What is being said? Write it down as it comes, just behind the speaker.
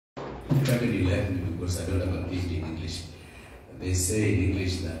Even you left me because I don't have a PhD in English. They say in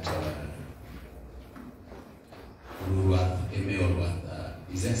English that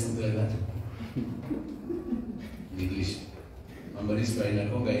is there something like that? In English. Somebody's trying to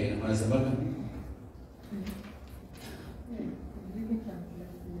go in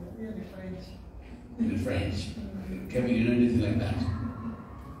in French. Kevin, you know anything like that?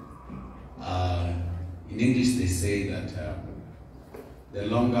 In English, they say that the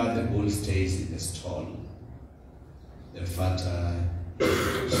longer the bull stays in the stall, the fatter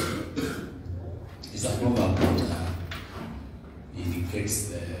it's a proverb that indicates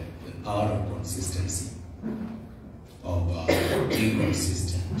the power of consistency, of being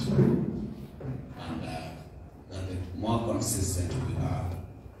consistent, and that the more consistent we are,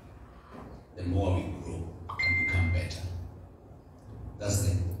 the more we grow and become better. That's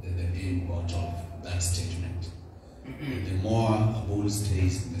the import of that statement. The more a bull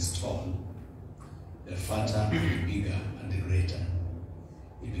stays in the stall, the fatter and the bigger and the greater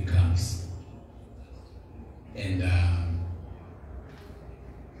it becomes. And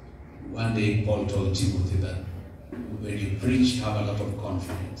one day Paul told Timothy that when you preach, have a lot of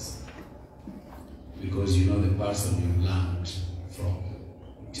confidence, because you know the person you've learned from.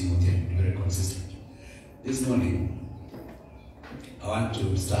 Timothy and be very consistent. This morning, I want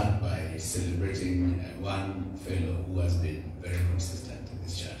to start by celebrating one fellow who has been very consistent in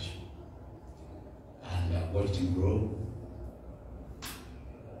this church. And I've watched him grow,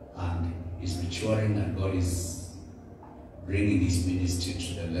 and he's maturing, and God is bringing his ministry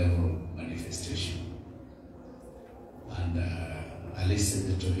to the level of manifestation. And I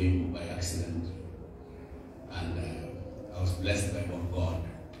listened to him by accident, and I was blessed by what God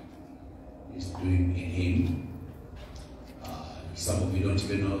is doing in him. Some of you don't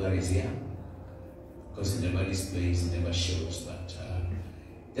even know that he's here, because he never displays, he never shows. But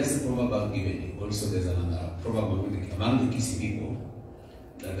just a proverb I've given you. Also, there's another proverb among the Kisi people,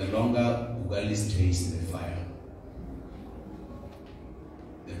 that the longer ugali stays in the fire,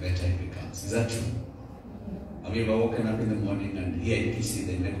 the better it becomes. Is that true? Have you ever woken up in the morning and here in Kisi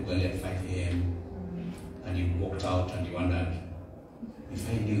they make ugali at 5 a.m. and you walked out and you wondered, if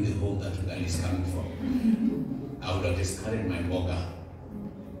I knew the home that ugali is coming from, I would have just carried my boga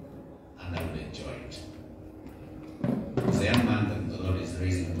and I would enjoy it. It's a young man that the Lord is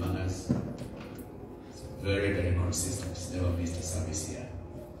raising among us. It's very, very consistent. He's never missed a service here.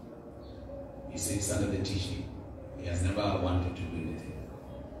 He sits under the teaching. He has never wanted to do anything.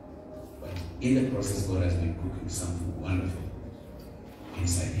 But in the process, God has been cooking something wonderful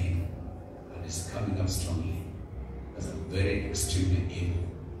inside him. And it's coming up strongly as a very extremely able,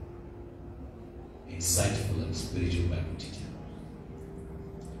 insightful and spiritual Bible teacher.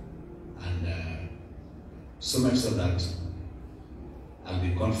 And so much so that I'll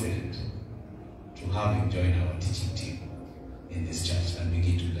be confident to have him join our teaching team in this church and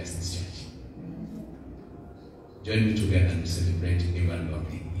begin to bless this church. Join me together and celebrate Evan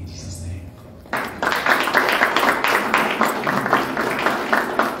Lovely in Jesus' name.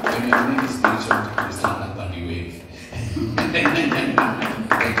 When your name is mentioned, you stand up and you wave.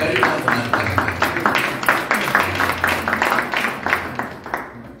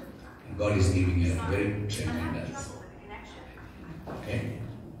 God is giving you a very tremendous. Okay?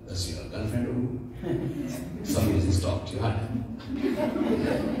 That's your girlfriend who somebody hasn't stopped. You had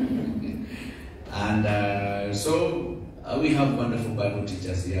And so we have wonderful Bible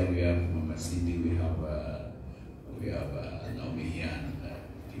teachers here. We have Mama Cindy, we have Naomi here, and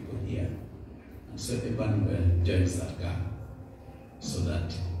people here. And so everyone joins that gap, so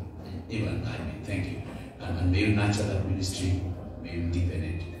that even I may thank you. And may you nurture that ministry, may you deepen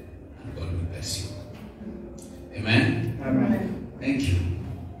it, and God will bless you. Amen? Amen. Thank you.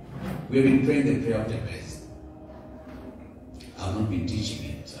 We have been praying the prayer of Jabez. I have not been teaching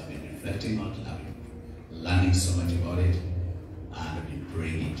it. I've been reflecting on it. I've been learning so much about it. And I've been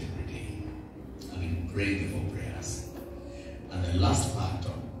praying it every day. I've been praying the 4 prayers. And the last part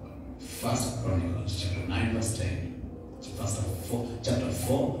of 1 Chronicles chapter 9 verse 10. Chapter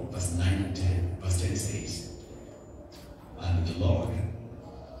 4 verse 9 and 10. Verse 10 says, and the Lord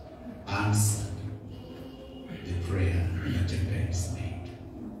answered the prayer that Jabez made.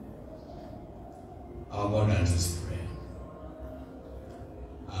 Our God answers prayer.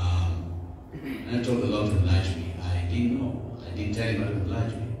 And I told the Lord to enlarge me. I didn't know. I didn't tell him how to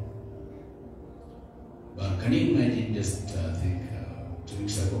enlarge me. But can you imagine, just think 2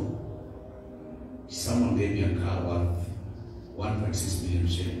 weeks ago, someone gave me a car worth 1.6 million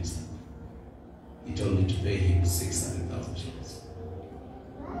shillings. He told me to pay him 600,000 shillings.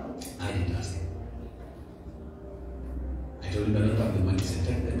 I didn't ask him. I told him I don't have the money. He said,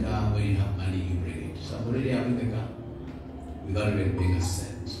 take the car when without even paying a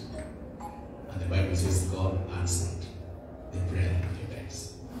cent. And the Bible says God answered the prayer of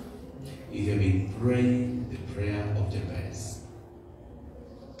Jabez. If you have been praying the prayer of Jabez,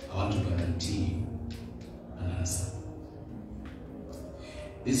 I want to guarantee you an answer.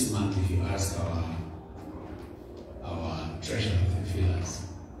 This month, if you ask our treasurer of the fillers,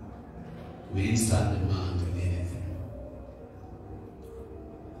 we didn't start the month with anything.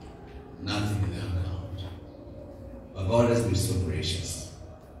 Nothing in the account. But God has been so gracious.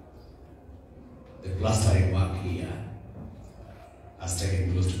 The plastering work here has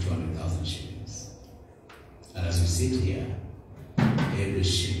taken close to 200,000 shillings. And as we sit here, every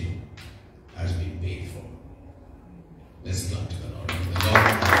shilling has been paid for. Let's clap to the Lord. The Lord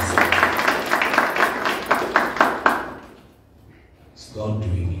it's God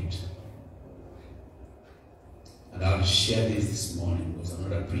doing it. And I'll share this morning because I'm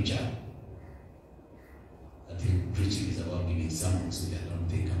not a preacher. I think preaching is about giving sermons, which I don't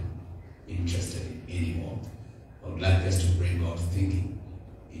think I'm interested in anymore. I would like us to bring God's thinking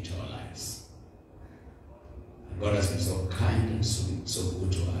into our lives. And God has been so kind and so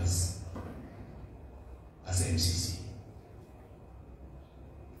good to us as MCC.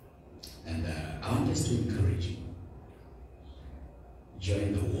 And I want us to encourage you.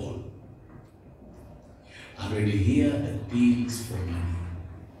 Join the wall. And when you hear appeals for money,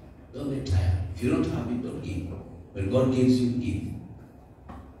 don't get tired. If you don't have it, don't give. When God gives you, give.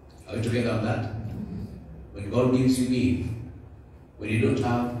 Are we together on that? When God gives you, give. When you don't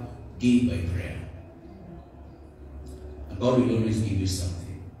have, give by prayer. And God will always give you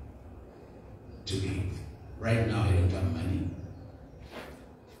something to give. Right now, I don't have money.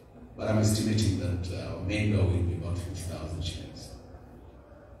 But I'm estimating that our main goal will be about 50,000 shillings.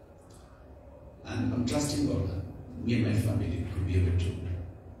 And I'm trusting God that me and my family could be able to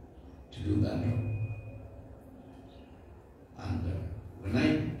do that. And when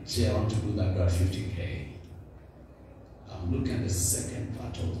I say I want to do that, about 50K, I'm looking at the second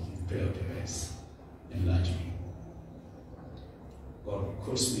part of Prayer of Jabez. Enlarge me. God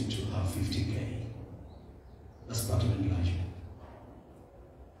caused me to have 50K. That's part of enlargement.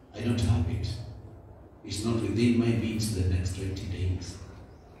 I don't have it. It's not within my means for the next 20 days.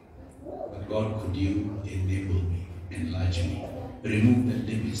 But God, could you enable me, enlarge me, remove the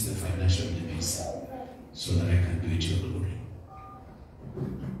limits, the financial limits, so that I can do it to your glory.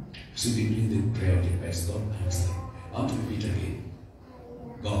 So we bring the prayer of Jabez, God answers. I want to repeat again.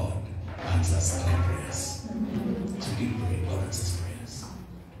 God answers our prayers. So keep praying. God answers prayers.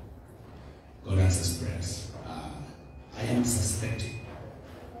 God answers prayers. I am suspecting.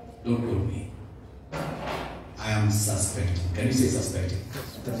 Don't quote me. I am suspecting. Can you say suspecting?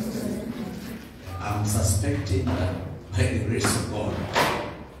 I am suspecting that by the grace of God,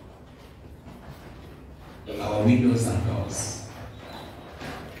 our windows and doors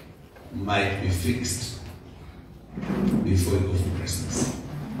might be fixed before we go for Christmas.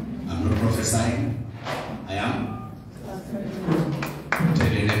 I'm not prophesying. I am.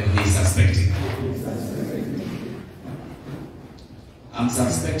 Tell your neighbor he is suspecting. I'm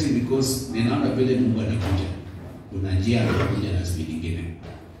suspecting because ninaona vile Mungu anakuja. Kuna njia anakuja na speed nyingine.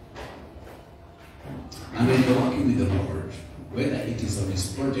 And when you're working with the Lord, whether it is on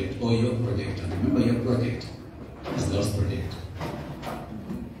His project or your project, and remember your project is God's project,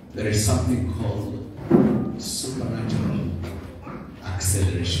 there is something called supernatural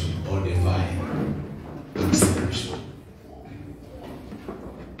acceleration or divine acceleration.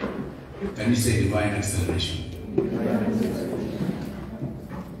 Can you say divine acceleration?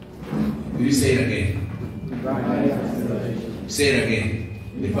 Will you say it again? Divine acceleration. Say it again.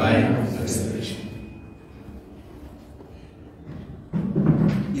 Divine acceleration.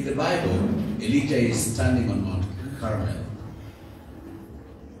 In the Bible, Elijah is standing on Mount Carmel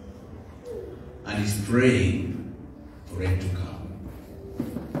and he's praying for rain to come.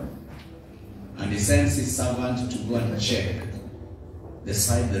 And he sends his servant to go and check the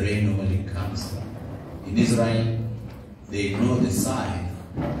side the rain normally comes from. In Israel, they know the side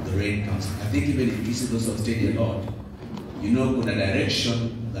the rain comes from. I think even if you see those who have stayed a lot, you know in a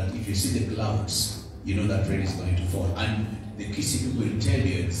direction that if you see the clouds, you know that rain is going to fall. And the Kisi people will tell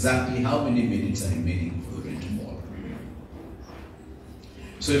you exactly how many minutes are remaining for the rain to fall.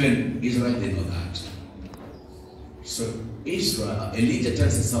 So even Israel, they know that. So Elijah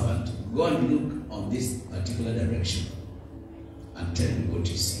tells the servant, go and look on this particular direction and tell me what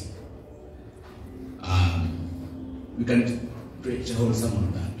you see. We can preach a whole sermon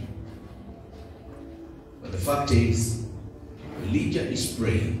on that. But the fact is, Elijah is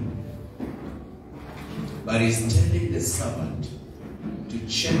praying, but he's telling the servant to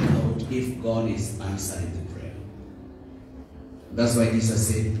check out if God is answering the prayer. That's why Jesus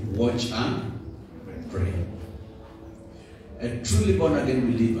said, watch and pray. A truly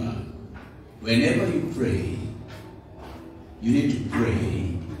born-again believer, whenever you pray, you need to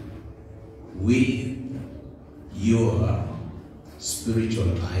pray with your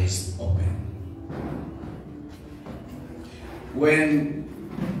spiritual eyes open. When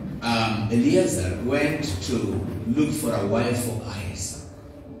Eliezer went to look for a wife for Isaac,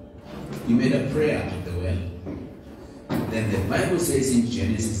 he made a prayer at the well. Then the Bible says in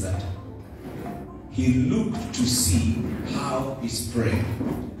Genesis that he looked to see how his prayer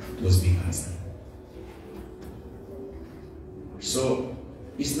was being answered. So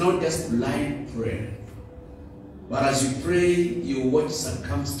it's not just blind prayer, but as you pray, you watch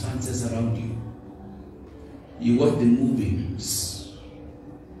circumstances around you. You watch the movings.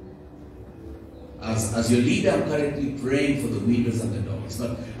 As your leader, I'm currently praying for the windows and the doors,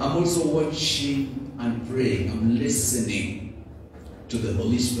 but I'm also watching and praying. I'm listening to the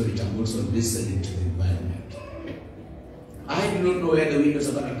Holy Spirit. I'm also listening to the environment. I do not know where the windows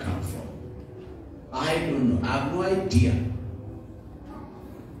are going to come from. I don't know. I have no idea.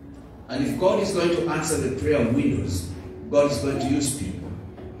 And if God is going to answer the prayer of windows, God is going to use people.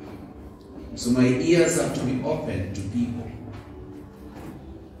 So my ears have to be open to people.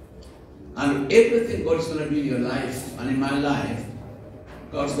 And everything God is going to do in your life and in my life,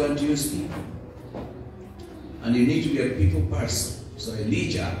 God's going to use people. And you need to be a people person. So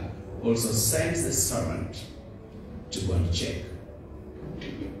Elijah also sends the servant to go and check.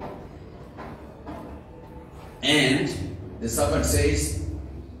 And the servant says,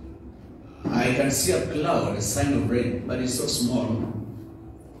 I can see a cloud, a sign of rain, but it's so small,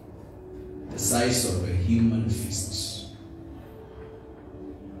 the size of a human fist.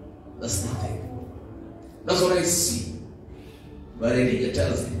 That's nothing. That's what I see. But Elijah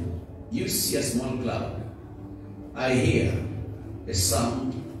tells him, you see a small cloud. I hear a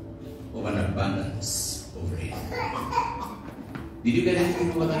sound of an abundance of rain. Did you get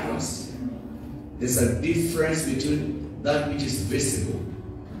anything about that verse? There's a difference between that which is visible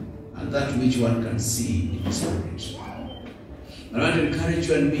and that which one can see in the spirit. I want to encourage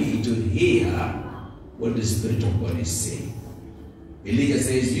you and me to hear what the Spirit of God is saying. Elijah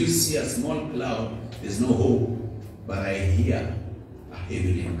says, you see a small cloud, there's no hope, but I hear a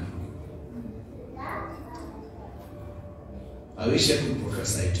heavy rain coming. I wish I could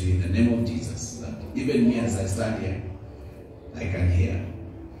prophesy to you in the name of Jesus that even me as I stand here, I can hear.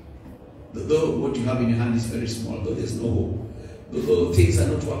 Though what you have in your hand is very small, though there's no hope, though things are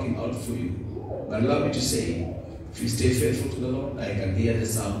not working out for you, but allow me to say, if you stay faithful to the Lord, I can hear the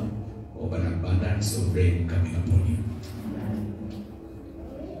sound of an abundance of rain coming upon you.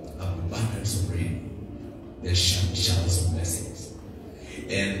 Abundance of rain. There's showers of blessings.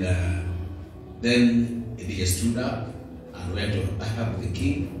 And then Elijah stood up and went to Ahab the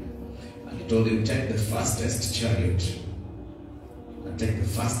king, and he told him, take the fastest chariot and take the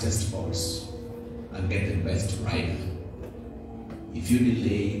fastest horse and get the best rider. If you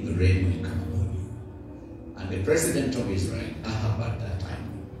delay, the rain will come upon you. And the president of Israel, Ahab at that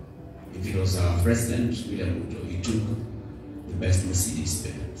time, if it was our president, William Ruto, he took the best Mercedes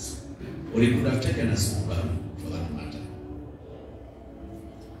Benz. Or he could have taken a Subaru, for that matter.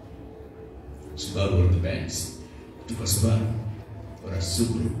 Subaru or the Benz. He took a Subaru or a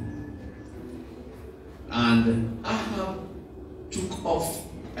Subaru. And Ahab took off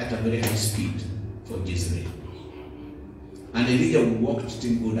at a very high speed for Jezreel. And Elijah walked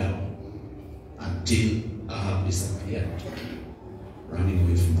till go down until Ahab disappeared, running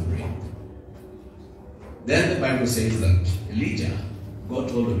away from the rain. Then the Bible says that Elijah got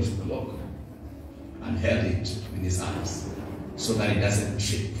hold of his cloak and held it in his hands so that it doesn't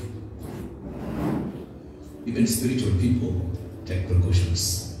trip. Even spiritual people take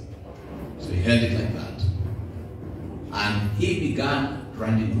precautions. So he held it like that. And he began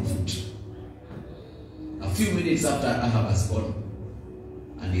running on foot. A few minutes after Ahab has gone,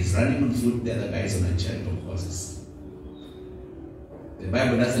 and he's running on foot, the other guy is on a chariot of horses. The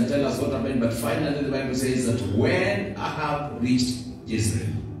Bible doesn't tell us what happened, but finally the Bible says that when Ahab reached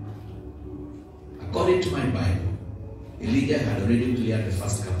Jezreel, according to my Bible, Elijah had already cleared the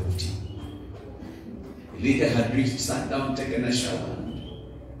first cup of tea. Elijah had reached, sat down, taken a shower, and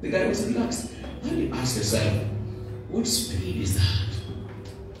the guy was relaxed. And you ask yourself, what speed is that?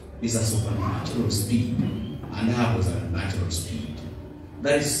 It's a supernatural speed, and Ahab was at a natural speed.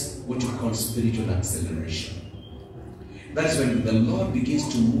 That is what you call spiritual acceleration. That is when the Lord begins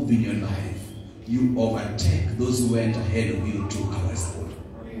to move in your life, you overtake those who went ahead of you 2 hours ago.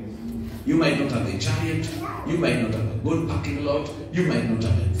 You might not have a chariot, you might not have a good parking lot, you might not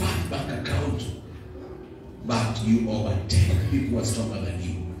have a fat bank account, but you overtake people who are stronger than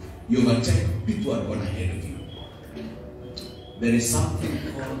you. You overtake people who are gone ahead of you. There is something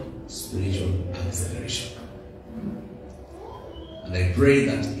called spiritual acceleration. And I pray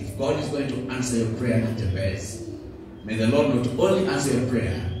that if God is going to answer your prayer like Jabez, may the Lord not only answer your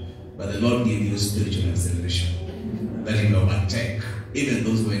prayer, but the Lord give you spiritual acceleration, that He may overtake even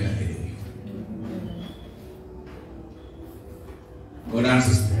those who went ahead of you. God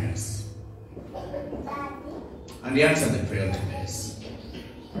answers prayers. And He answered the prayer of Jabez.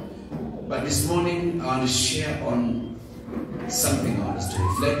 But this morning I want to share on something, I want us to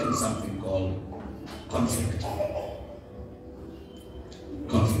reflect on something called conflict.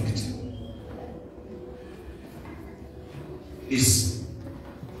 Conflict is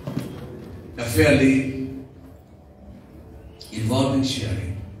a fairly involving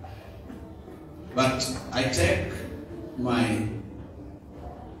sharing. But I take my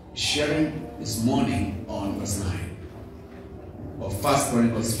sharing this morning on verse 9 of 1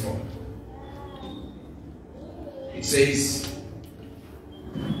 Chronicles 4. It says,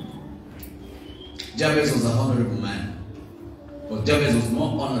 Jabez was a honorable man, but Jabez was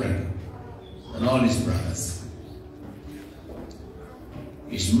more honorable than all his brothers.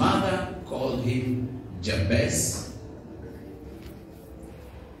 His mother called him Jabez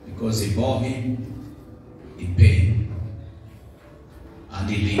because he bore him in pain, and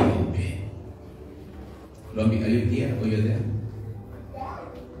he lived in pain. Lomi, are you here or you're there?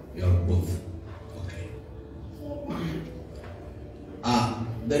 You're both. Okay.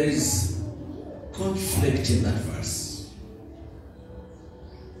 There is conflict in that verse.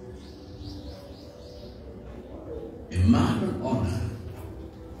 A man of honor,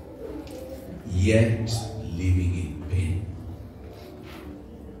 yet living in pain.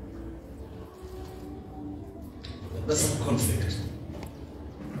 That's a conflict.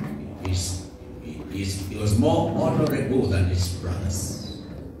 He was more honorable than his brothers.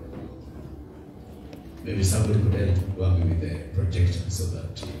 Maybe somebody could help me with the projector so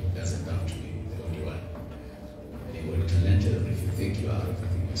that it doesn't have to be the only one. Anybody talented, or if you think you are, if you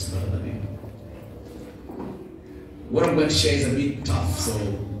think you're smarter than me. What I'm going to share is a bit tough, so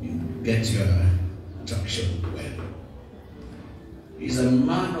you get your traction well. He's a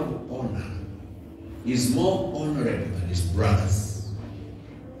man of honor. He's more honorable than his brothers.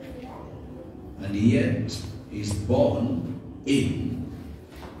 And yet, he's born in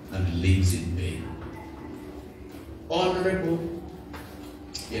and lives in pain. Honorable,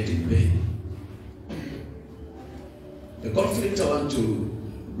 yet in pain. The conflict I want to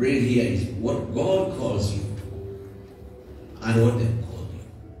bring here is what God calls you and what they call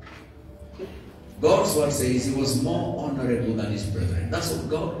you. God's word says he was more honorable than his brethren. That's what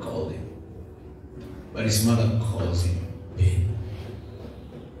God called him. But his mother calls him pain.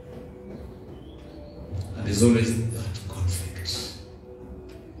 And there's always that conflict.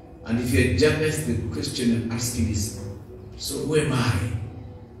 And if you're Jabez, the question you're asking is, so who am I?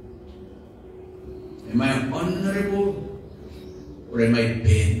 Am I honorable or am I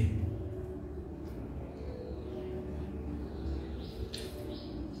pain?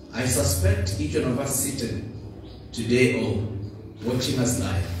 I suspect each one of us seated today or watching us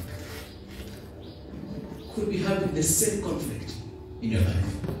live could be having the same conflict in your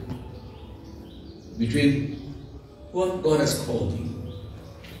life between what God has called you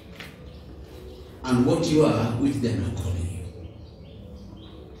and what you are, which they are not calling you.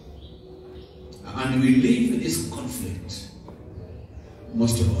 And we live in this conflict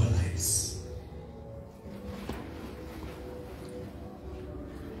most of our lives.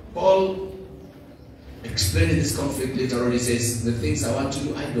 Paul explaining this conflict later on, he says, the things I want to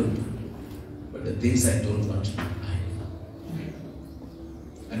do, I don't do. But the things I don't want to do, I do.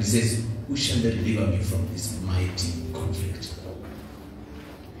 And he says, who shall deliver me from this mighty conflict?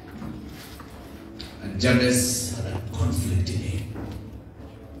 And Jabez had a conflict in him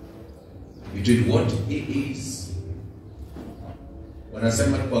between what he is. When I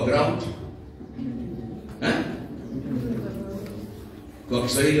say kwa ground, kwa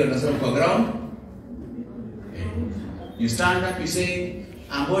Kiswahili wanasema kwa ground. You stand up, you say,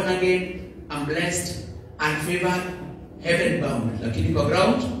 I'm born again, I'm blessed, I'm favored, heaven bound. Lakini kwa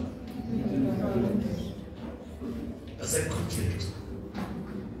ground, that's a conflict.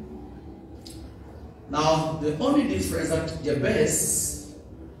 Now, the only difference that Jabez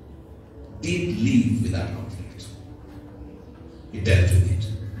did live with that conflict. He dealt with it.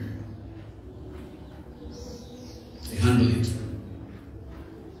 He handled it.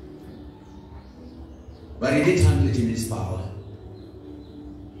 But he didn't handle it in his power.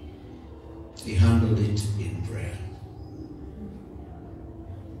 He handled it in prayer.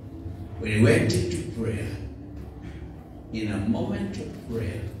 When he went into prayer, in a moment of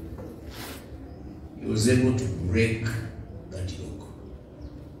prayer, he was able to break that yoke.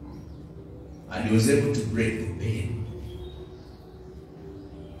 And he was able to break the pain.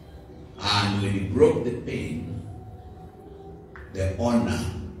 And when he broke the pain, the honor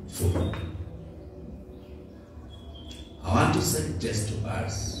followed. I want to suggest to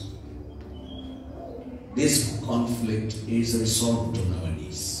us, this conflict is resolved on our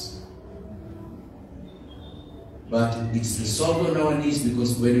knees. But it's resolved on our knees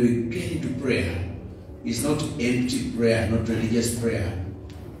because when we get into prayer, it's not empty prayer, not religious prayer.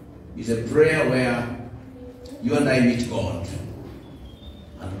 It's a prayer where you and I meet God.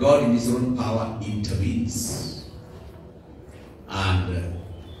 And God in his own power intervenes. And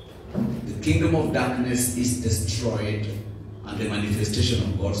the kingdom of darkness is destroyed and the manifestation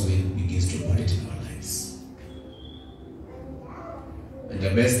of God's will begins to operate in our lives. And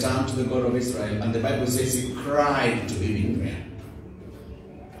Jabez turned to the God of Israel, and the Bible says he cried to him in prayer.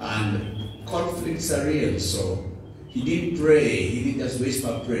 And conflicts are real, so he didn't pray, he didn't just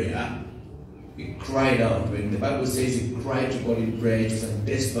whisper prayer. He cried out. When the Bible says he cried to God in prayer, it was a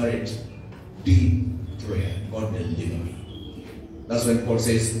desperate, deep prayer. God, deliver me. That's when Paul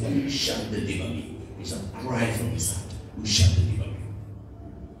says, who shall deliver me? It's a cry from his heart. Who shall deliver me?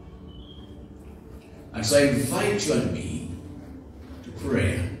 And so I invite you and me to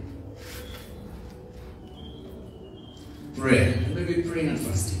prayer. Prayer. Maybe praying and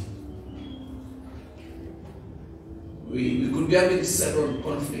fasting. We could be having several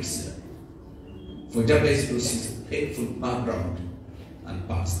conflicts here. For Jabez, it was his painful background and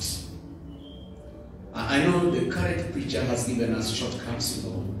past. I know the current preacher has given us shortcuts,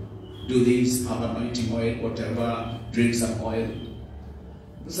 do this, have anointing oil, whatever, drink some oil.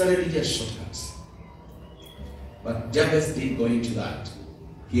 Those are religious shortcuts. But Jabez didn't go into that.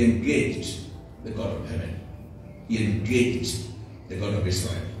 He engaged the God of heaven. He engaged the God of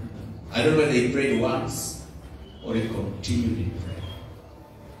Israel. I don't know whether he prayed once or he continued in prayer.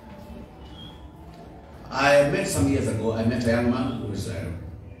 I met some years ago, I met a young man who was a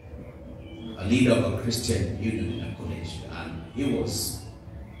leader of a Christian union in a college, and he was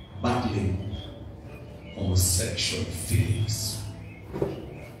battling homosexual feelings.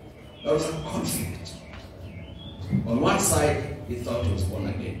 There was a conflict. On one side, he thought he was born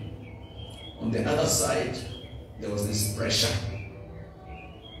again. On the other side, there was this pressure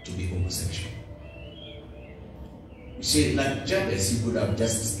to be homosexual. You see, like Jabez, he could have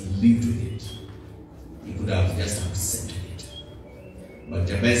just lived with it. He could have just accepted it. But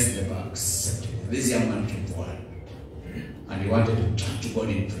Jabez never accepted it. This young man came forward and he wanted to turn to God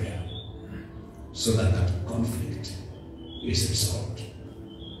in prayer so that that conflict is resolved.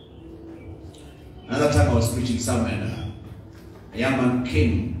 Another time I was preaching somewhere and a young man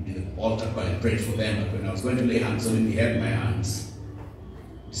came in the altar call and prayed for them, but when I was going to lay hands on him, he held my hands.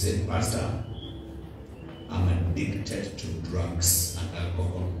 He said, Pastor, I'm addicted to drugs and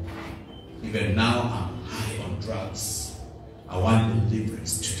alcohol. Even now I'm high on drugs. I want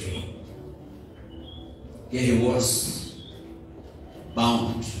deliverance today. Here he was,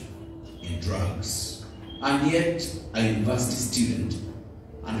 bound in drugs. And yet, a university student,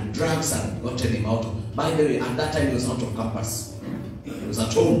 and drugs had gotten him out. By the way, at that time he was out of campus. He was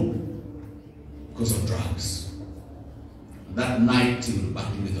at home because of drugs. That night he was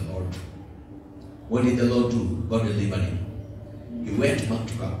battling with the Lord. What did the Lord do? God delivered him. He went back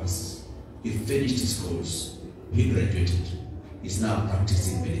to campus. He finished his course. He graduated. He's now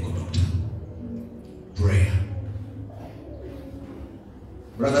practicing medical doctor. Prayer.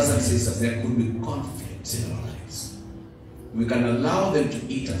 Brothers and sisters, there could be conflicts in our lives. We can allow them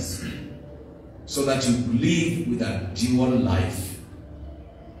to eat us so that you live with a dual life.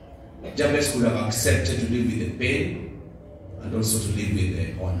 Jabez could have accepted to live with the pain and also to live with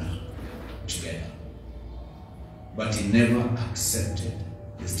the honor together. But he never accepted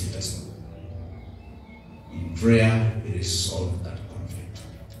the status quo. In prayer, he resolved that conflict.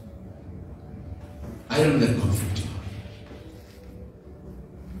 I don't know the conflict you have,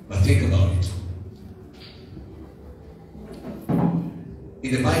 but think about it.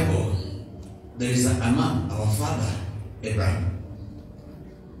 In the Bible, there is a man, our father, Abraham,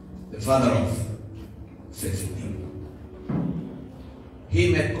 the father of faithful people.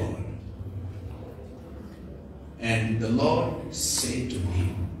 He met God, and the Lord said to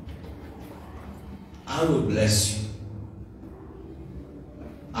him, I will bless you,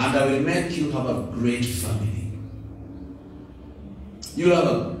 and I will make you have a great family.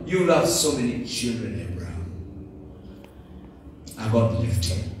 You'll have so many children, Abraham. And God left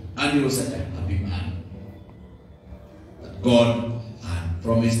him, and he was such a happy man that God had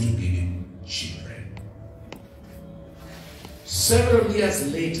promised to give him children. Several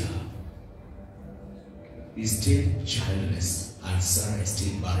years later, he's still childless and Sarah is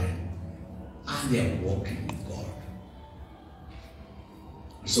still barren. And they are walking with God.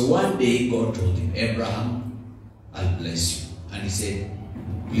 So one day God told him, Abraham, I'll bless you. And he said,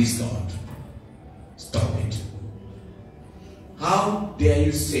 please God, stop it. How dare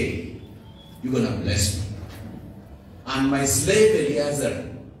you say you're going to bless me? And my slave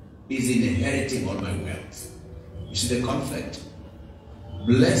Eliezer is inheriting all my wealth. You see the conflict?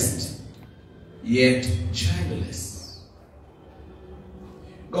 Blessed, yet childless.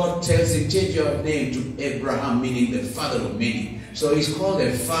 God tells him, change your name to Abraham, meaning the father of many. So he's called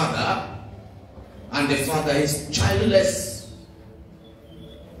a father, and the father is childless.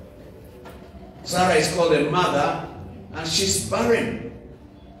 Sarah is called a mother, and she's barren.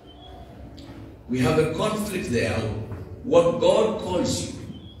 We have a conflict there. What God calls you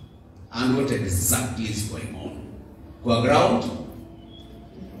and what exactly is going on. Qua ground?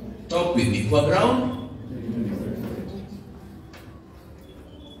 Talk with me. Qua ground?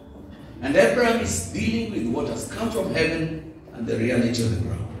 And Abraham is dealing with what has come from heaven and the reality of the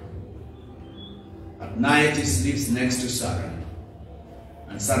ground. At night he sleeps next to Sarah.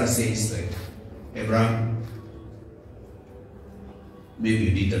 And Sarah says, like, Abraham, maybe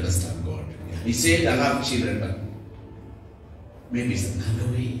you didn't understand God. Yeah. He said, I have children, but maybe it's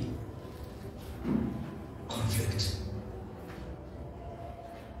another way. Conflict.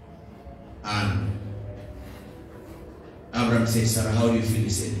 And Abraham says, Sarah, how do you feel? He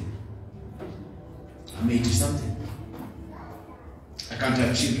said, I'm 80 something. I can't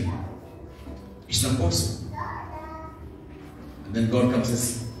have children. It's not possible. And then God comes and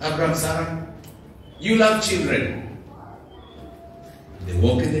says, Abraham, Sarah, you'll have children. They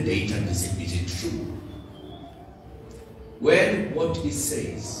walk in the daytime and they say, is it true? When what he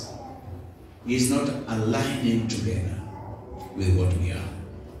says is not aligning together with what we are.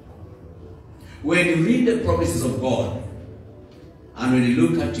 When you read the promises of God and when you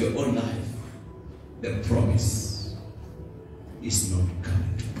look at your own life, the promise is not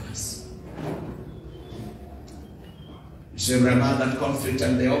coming to pass. So Abraham had that conflict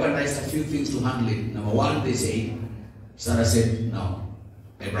and they organized a few things to handle it. Number one, they say, Sarah said, no,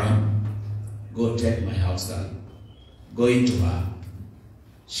 Abraham, go take my house girl. Go into her.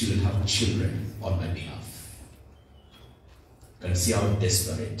 She will have children on my behalf. You can see how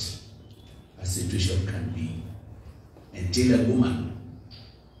desperate a situation can be until a woman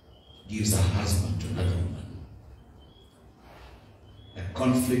gives her husband to another woman. A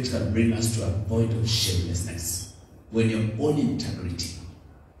conflict can bring us to a point of shamelessness when your own integrity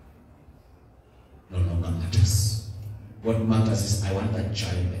no longer matters. What matters is I want that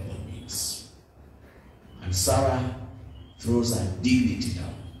child by all means. And Sarah throws her dignity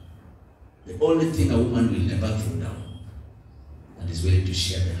down. The only thing a woman will never throw down, and is willing to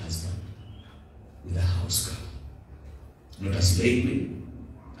share the husband with a house girl. Not a slave queen,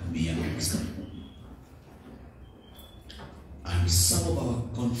 and be a house girl. And some of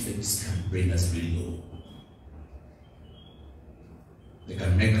our conflicts can bring us really low. They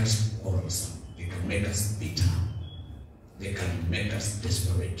can make us quarrelsome. They can make us bitter. They can make us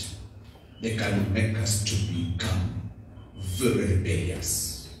desperate. They can make us to become very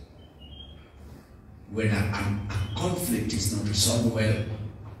rebellious. When a conflict is not resolved well,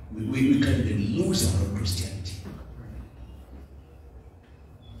 we can even lose our own Christianity.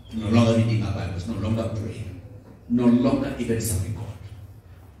 No longer reading our Bibles, no longer praying, no longer even serving God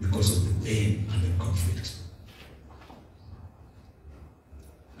because of the pain and the conflict.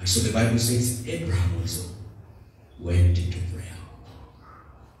 And so the Bible says Abraham also went into prayer.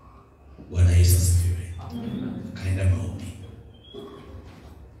 Bwana Yesu asifiwe. Kaenda maombi.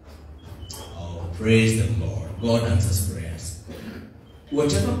 Oh, praise the Lord. God answers prayers.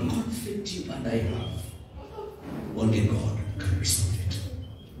 Whatever conflict you and I have, only God can resolve it.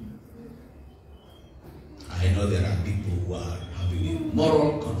 I know there are people who are having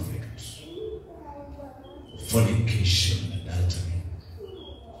moral conflicts, fornication, adultery.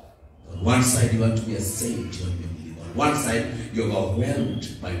 On one side, you want to be a saint, you want to be a believer. On one side, you're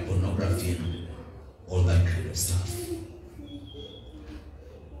overwhelmed by pornography and all that kind of stuff. You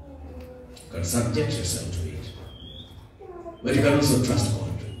can subject yourself to it. But you can also trust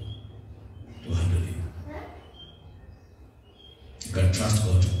God to handle it. You can trust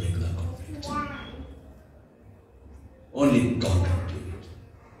God to break that conflict. Only God can do it.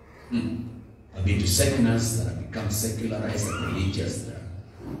 I've been to seminars that have become secularized and religious,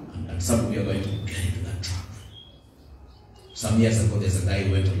 and some of you are going to get into that trap. Some years ago, there's a guy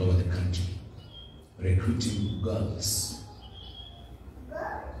who went all over the country recruiting girls.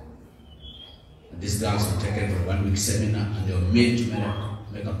 And These girls were taken for a 1-week seminar and they were made to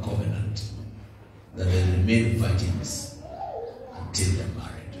make a covenant that they remain virgins until they're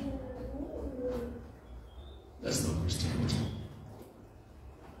married. That's not Christianity.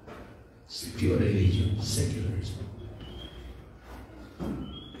 It's pure religion, secularism.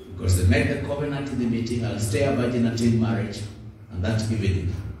 Because they make the covenant in the meeting, I'll stay a virgin until marriage, and that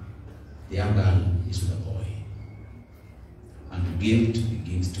evening, the young girl is with a boy. And guilt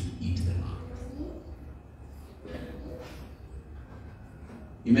begins to eat them up.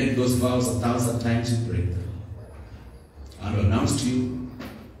 You make those vows 1,000 times, you break them. And I'll announce to you,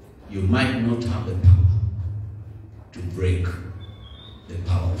 you might not have the power to break the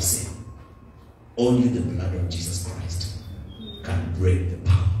power of sin. Only the blood of Jesus Christ can break the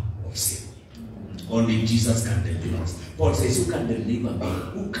power of sin. Only Jesus can deliver us. Paul says, who can deliver me?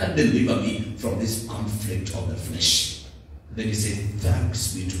 Who can deliver me from this conflict of the flesh? Then he said,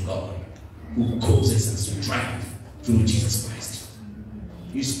 thanks be to God who causes us to triumph through Jesus Christ.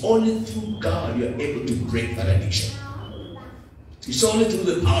 It's only through God you are able to break that addiction. It's only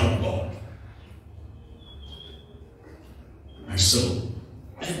through the power of God. And so,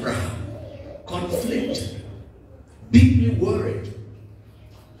 Abraham, conflicted, deeply worried,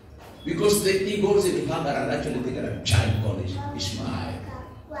 because he goes into Hagar and actually they got a child called Ishmael.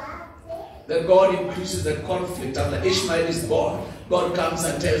 Then God increases the conflict after Ishmael is born. God comes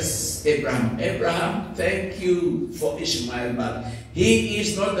and tells Abraham, Abraham, thank you for Ishmael, but he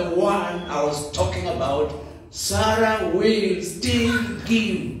is not the one I was talking about. Sarah will still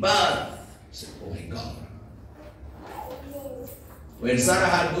give birth. I said, oh my God. When Sarah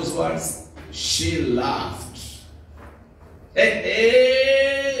heard those words, she laughed. Hey,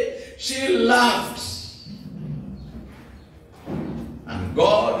 hey, she laughed. And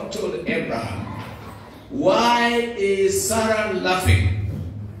God told Abraham, why is Sarah laughing?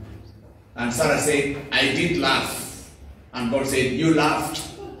 And Sarah said, I did laugh. And God said, you laughed.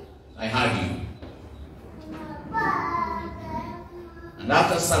 I heard you. And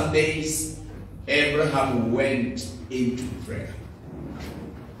after some days, Abraham went into prayer.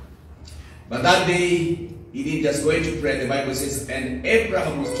 But that day, he didn't just go into prayer. The Bible says, and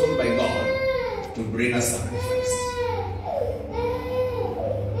Abraham was told by God to bring a sacrifice.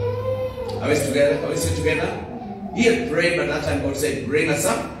 Are we together? Are we still together? He had prayed, but that time God said, bring a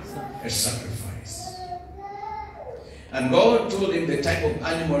sacrifice. And God told him the type of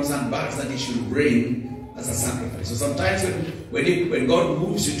animals and birds that he should bring as a sacrifice. So sometimes when God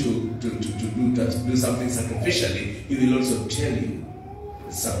moves you to do something sacrificially, he will also tell you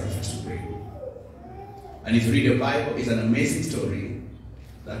the sacrifice to bring. And if you read your Bible, it's an amazing story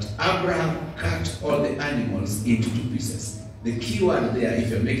that Abraham cut all the animals into 2 pieces. The key word there, if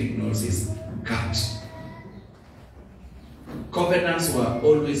you're making notes, is cut. Covenants were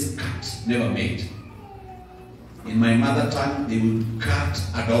always cut, never made. In my mother tongue, they would cut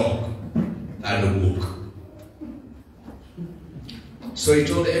a dog, not a book. So he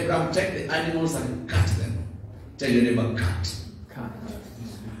told Abraham, take the animals and cut them. Tell your neighbor, cut.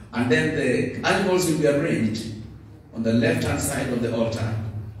 And then the animals will be arranged on the left-hand side of the altar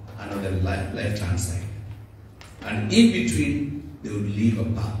and on the left-hand side. And in between, they would leave a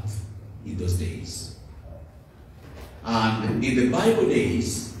path in those days. And in the Bible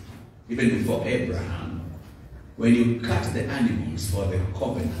days, even before Abraham, when you cut the animals for the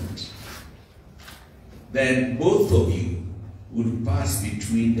covenant, then both of you would pass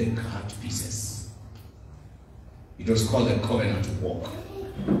between the cut pieces. It was called the covenant walk.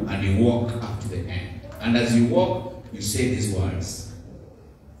 And you walk up to the end. And as you walk, you say these words.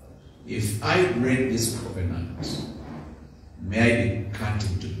 If I break this covenant, may I be cut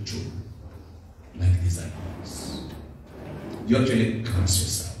into 2, like these animals. You actually cut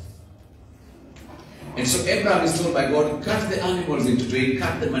yourself. And so Abraham is told by God, cut the animals into 2. He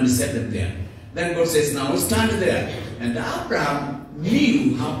cut them and set them there. Then God says, now stand there. And Abraham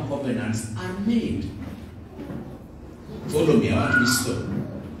knew how covenants are made. Follow me, I want to be slow.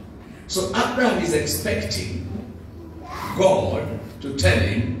 So Abraham is expecting God to tell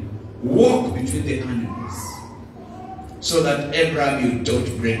him, walk between the animals, so that Abraham, you don't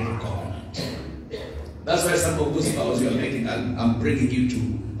break the covenant. That's why some of those vows you are making, I'm helping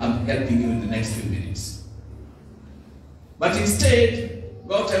you in the next few minutes. But instead,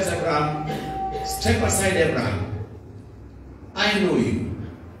 God tells Abraham, step aside, Abraham. I know you.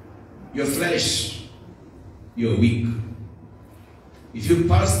 Your flesh, you're weak. If you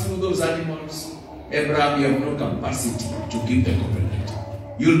pass through those animals, Abraham, you have no capacity to keep the covenant.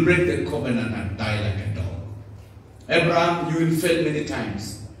 You'll break the covenant and die like a dog. Abraham, you will fail many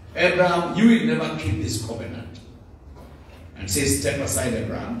times. Abraham, you will never keep this covenant. And says, step aside,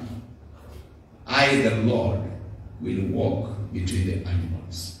 Abraham. I, the Lord, will walk between the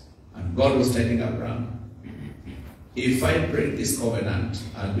animals. And God was telling Abraham, if I break this covenant,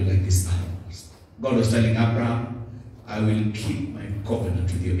 I'll be like these animals. God was telling Abraham, I will keep my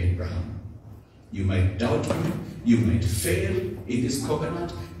covenant with you, Abraham. You might doubt me, you might fail in this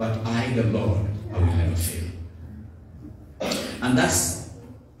covenant, but I, the Lord, I will never fail. And that's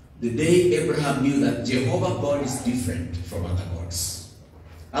the day Abraham knew that Jehovah God is different from other gods.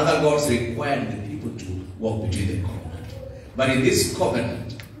 Other gods required the people to walk between the covenant. But in this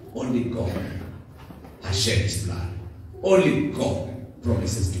covenant, only God has shed his blood. Only God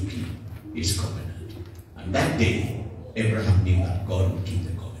promises to keep his covenant. And that day, Abraham knew that God would keep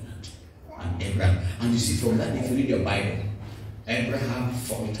the covenant. And you see from that, if you read your Bible, Abraham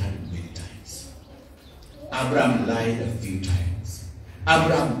faltered many times. Abraham lied a few times.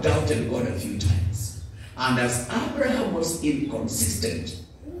 Abraham doubted God a few times. And as Abraham was inconsistent,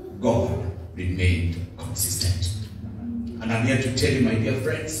 God remained consistent. And I'm here to tell you, my dear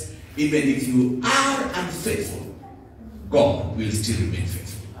friends, even if you are unfaithful, God will still remain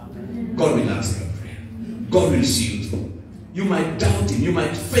faithful. God will answer your prayer. God will see you through. You might doubt him, you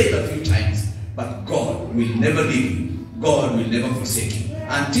might fail a few times, but God will never leave you. God will never forsake you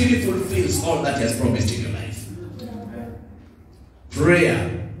until he fulfills all that he has promised in your life.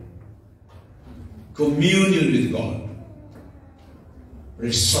 Prayer, communion with God,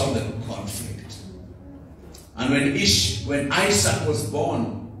 resolve the conflict. And when Isaac was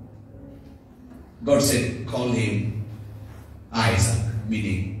born, God said, call him Isaac,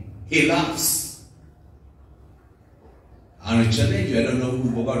 meaning he laughs. And I challenge you, I don't know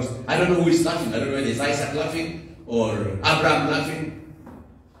who is laughing. I don't know whether it's Isaac laughing or Abraham laughing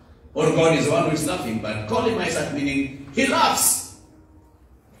or God is the one who is laughing, but call him Isaac, meaning he laughs.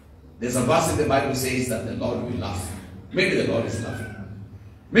 There's a verse in the Bible says that the Lord will laugh. Maybe the Lord is laughing.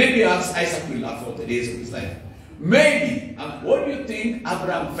 Maybe Isaac will laugh all the days of his life. Maybe. What do you think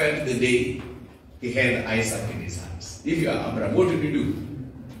Abraham felt the day he held Isaac in his hands? If you are Abraham, what did you do?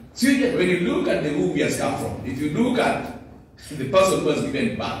 See, when you look at the womb he has come from, if you look at the person who was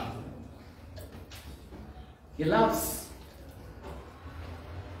given birth, he laughs.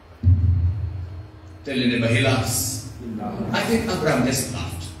 Tell your neighbor, he laughs. I think Abraham just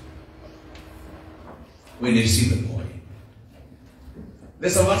laughed when he received the boy.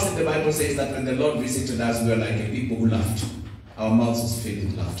 There's a verse in the Bible says that when the Lord visited us, we were like a people who laughed. Our mouths was filled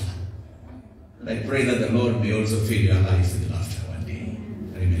with laughter. And I pray that the Lord may also fill your life with laughter one day.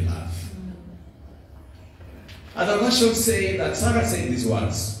 That you may laugh. Other versions say that Sarah said these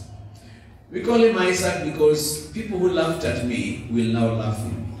words. We call him Isaac because people who laughed at me will now laugh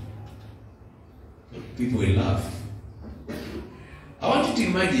with me. People will laugh. I want you to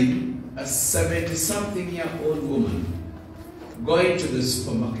imagine a 70-something-year-old woman going to the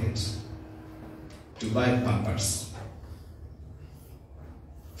supermarket to buy Pampers.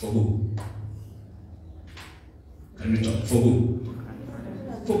 For who? Can we talk? For who?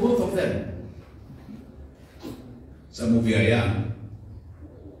 For both of them. Some of you are young.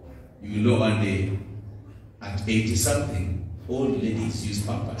 You will know one day at 80-something, old ladies use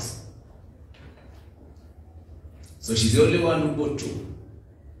Pampers. So she's the only one who bought two.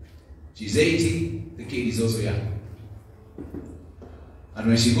 She's 80, the kid is also young. And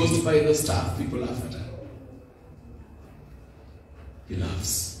when she goes to buy those stuff, people laugh at her. He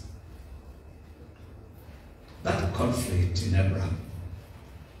laughs. That conflict in Abraham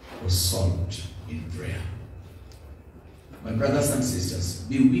was solved in prayer. My brothers and sisters,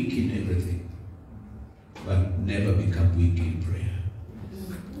 be weak in everything, but never become weak in prayer.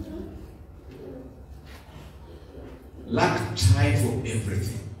 Lack time for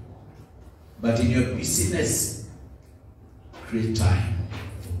everything, but in your busyness, create time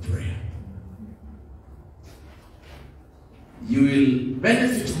for prayer. You will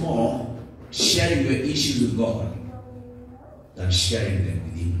benefit more sharing your issues with God than sharing them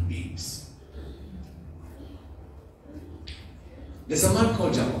with human beings. There's a man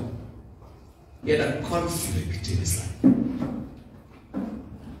called Jacob. He had a conflict in his life.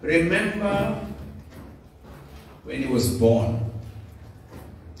 Remember when he was born?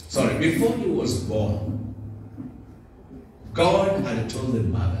 Sorry, before he was born, God had told the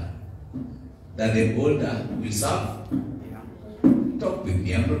mother that the older will serve. Talk with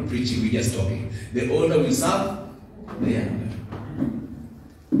me, I'm not preaching, we're just talking. The older will serve the younger.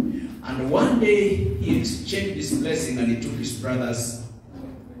 And one day he exchanged his blessing and he took his brother's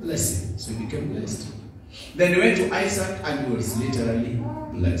blessing. So he became blessed. Then he went to Isaac and he was literally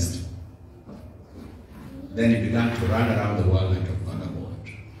blessed. Then he began to run around the world like a vagabond.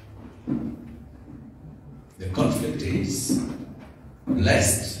 The conflict is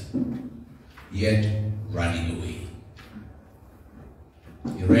blessed yet running away.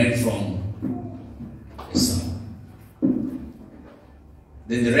 He ran from Esau.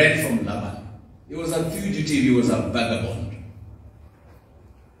 Then they ran from Laban. He was a fugitive, he was a vagabond.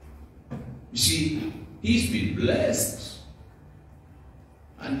 You see, he's been blessed,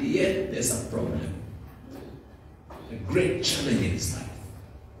 and yet there's a problem. A great challenge in his life.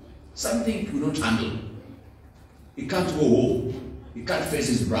 Something he could not handle. He can't go home. He can't face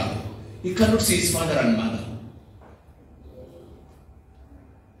his brother. He cannot see his father and mother.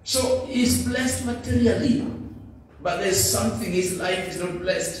 So he's blessed materially, but there's something his life is not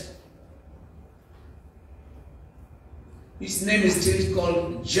blessed. His name is still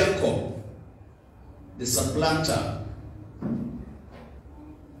called Jacob, the supplanter,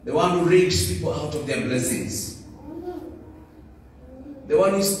 the one who rakes people out of their blessings, the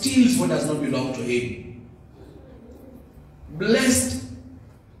one who steals what does not belong to him. Blessed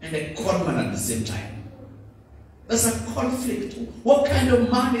and a conman at the same time. That's a conflict. What kind of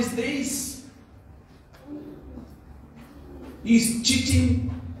man is this? He's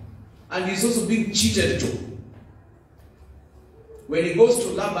cheating and he's also being cheated to. When he goes to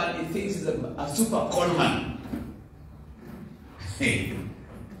Laban, he thinks he's a super conman.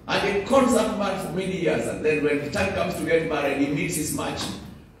 And he cons that man for many years, and then when the time comes to get married, he meets his match.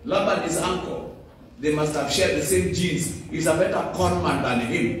 Laban is uncle. They must have shared the same genes. He's a better conman than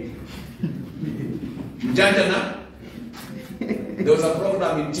him. Mjanja. There was a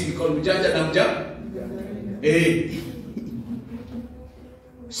program in TV called Mjanja Namja. Hey.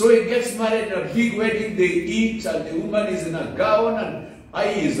 So he gets married in a big wedding, they eat, and the woman is in a gown, and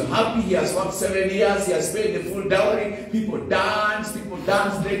he is happy. He has worked 7 years, he has paid the full dowry. People dance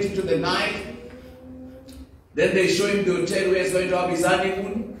late into the night. Then they show him the hotel where he's going to have his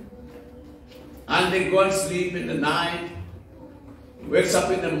honeymoon. And they go and sleep in the night. He wakes up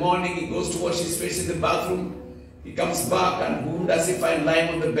in the morning, he goes to wash his face in the bathroom. He comes back, and whom does he find lying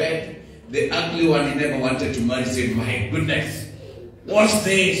on the bed? The ugly one he never wanted to marry. Said, my goodness, what's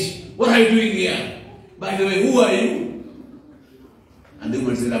this? What are you doing here? By the way, who are you? And the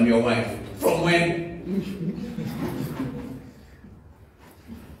woman said, I'm your wife. From when?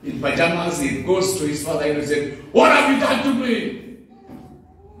 In pajamas, he goes to his father and said, what have you done to me?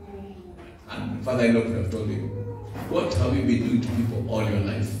 And the father-in-law could have told him, what have you been doing to people all your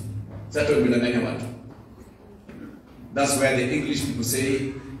life? That's where the English people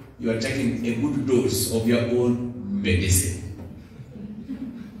say, you are taking a good dose of your own medicine.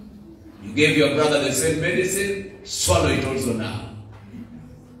 You gave your brother the same medicine, swallow it also now.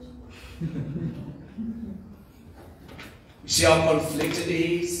 You see how conflicted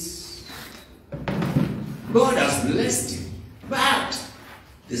he is? God has blessed him, but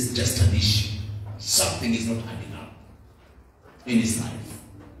there's just an issue. Something is not adding up in his life.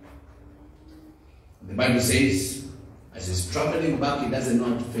 The Bible says, as he's traveling back, he doesn't know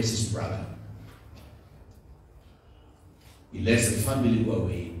how to face his brother. He lets the family go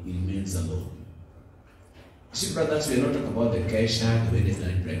away. He remains alone. You see, brothers, we are not talking about the Kesha, the Wednesday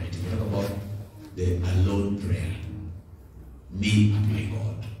night prayer meeting. We talk about the alone prayer. Me and my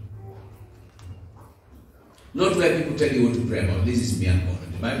God. Not where people tell you what to pray about. This is me and God.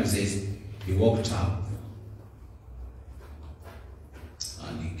 The Bible says he walked up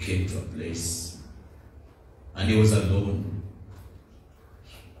and he came to a place and he was alone.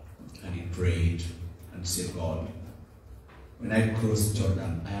 And he prayed and said, God, when I cross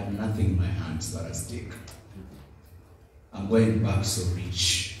Jordan, I have nothing in my hands but a stick. I'm going back so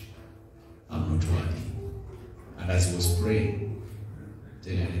rich. I'm not worthy. And as he was praying,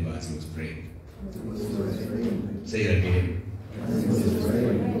 tell your neighbor as he was praying. Say it again.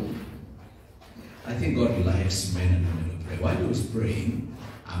 I think God likes men and women who pray. While he was praying,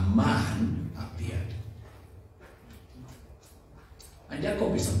 a man appeared. And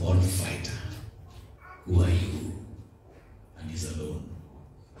Jacob is a born fighter. Who are you? And he's alone.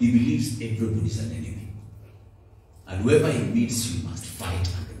 He believes everybody is an enemy. And whoever he meets, you must fight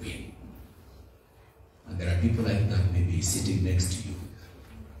and win. And there are people like that maybe sitting next to you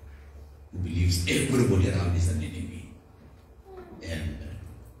who believes everybody around is an enemy. And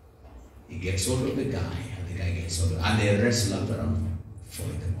he gets hold of the guy, and the guy gets hold of, and they wrestle up around 4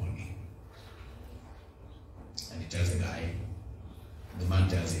 in the morning. And he tells the guy, the man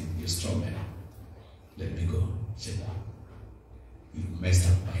tells him, you're strong man, let me go. He said, you messed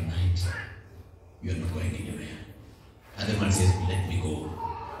up by night. You're not going anywhere. And the man says, let me go.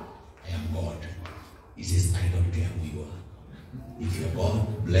 I am God. He says, I don't care who you are. If you're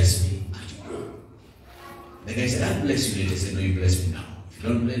God, bless me and you go. The guy said, I'll bless you later. He said, no, you bless me now. If you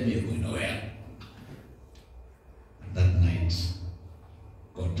don't bless me, you're going nowhere. And that night,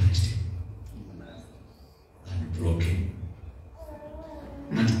 God touched him.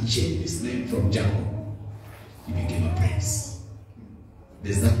 And he changed his name from Jacob. He became a prince.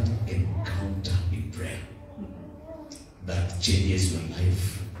 There's that encounter in prayer that changes your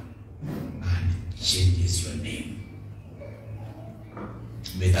life and changes your name.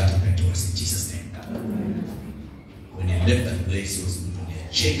 May that happen to us in Jesus' name. When he left that place, he was not only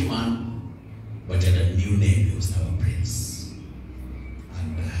a changed man, but had a new name. He was now a prince.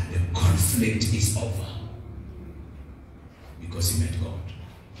 And the conflict is over because he met God.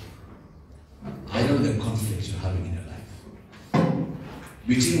 I know the conflict you're having in your life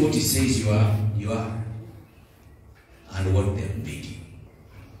between what he says you are, and what they're making.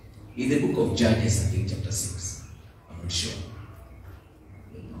 In the book of Judges, I think chapter 6, I'm not sure.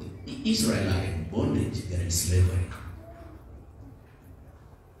 Israel are in bondage, they're in slavery.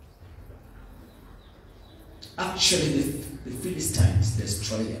 Actually, the Philistines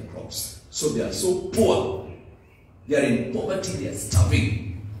destroy their crops. So they are so poor. They are in poverty, they are starving.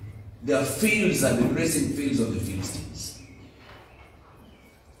 Their fields are the grazing fields of the Philistines.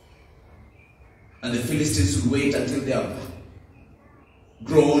 And the Philistines will wait until they have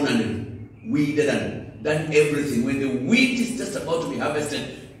grown and weeded and done everything. When the wheat is just about to be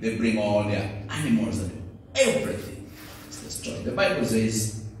harvested, they bring all their animals and everything is destroyed. The Bible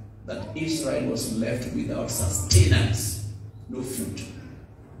says that Israel was left without sustenance, no food.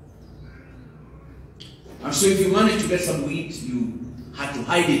 And so if you managed to get some wheat, you had to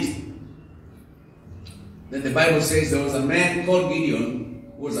hide it. Then the Bible says there was a man called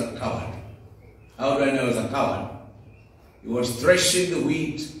Gideon who was a coward. How do I know he was a coward? He was threshing the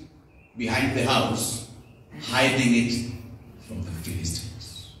wheat behind the house, hiding it from the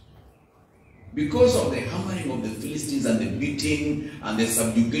Philistines. Because of the hammering of the Philistines and the beating and the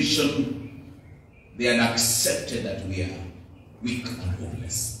subjugation, they had accepted that we are weak and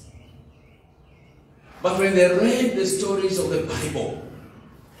hopeless. But when they read the stories of the Bible,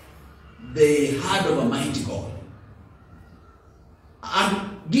 they heard of a mighty God.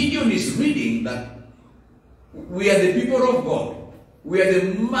 And Gideon is reading that we are the people of God. We are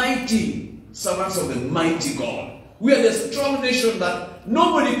the mighty servants of the mighty God. We are the strong nation that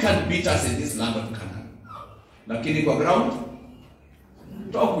nobody can beat us in this land of Canaan. Lakini kwa ground,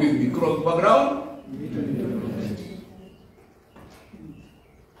 talk with me, kwa ground.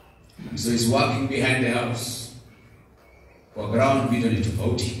 So he's walking behind the house. Kwa ground, vitu ni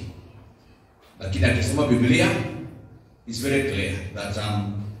tofauti. Lakini akisoma Biblia, it's very clear that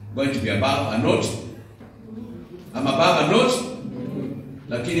I'm going to be above a note. I'm above a note.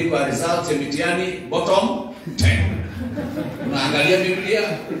 Lakini kwa result ya mitihani, bottom 10. Unaangalia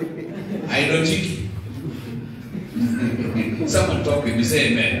Biblia, haidojiki. Someone talk with me,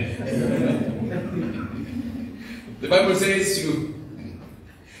 say amen. The Bible says you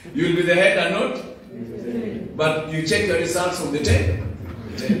will be the head and not, but you check your results from the 10.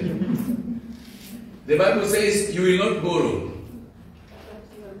 The Bible says you will not borrow,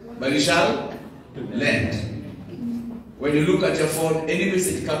 but you shall lend. When you look at your phone, any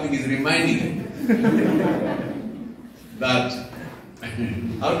message coming is reminding you that,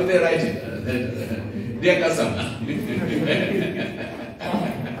 how do they write it? Dear customer.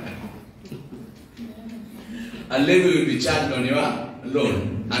 A levy will be charged on your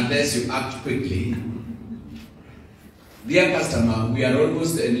loan unless you act quickly. Dear customer, we are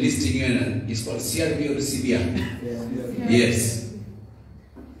almost enlisting you in it's called CRB or CBR. Yes.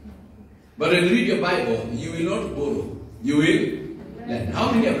 But when you read your Bible, you will not borrow. You will lend.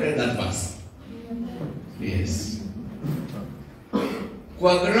 How many have read that verse? Yes.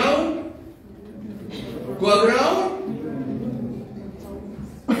 Kwa ground?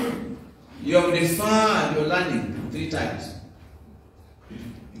 You have deferred your learning 3 times.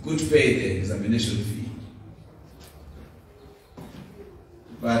 You could pay the examination fee.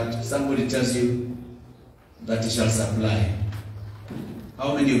 But somebody tells you that he shall supply.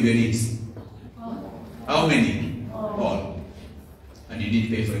 How many of your needs? How many? All. And you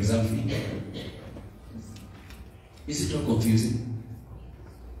didn't pay for exam fee. Is it not confusing?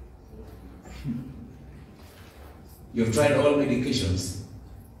 You have tried all medications.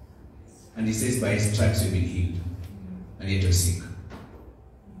 And he says, by his stripes you've been healed. And yet you're sick.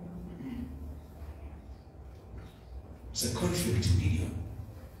 It's a conflict in Gideon.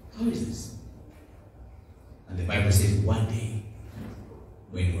 How is this? And the Bible says one day,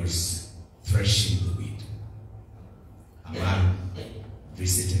 when he was threshing the wheat, a man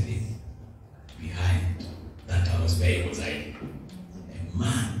visited him behind that house where he was hiding. A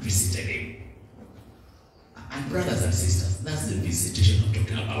man visited him. And brothers and sisters, that's the visitation I'm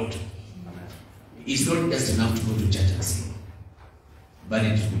talking about. It's not just enough to go to church and sing. But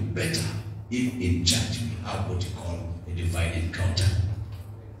it would be better if in church we have what you call a divine encounter.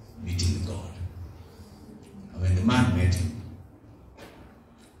 meeting with God. And when the man met him,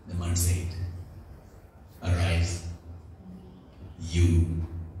 the man said, "Arise, you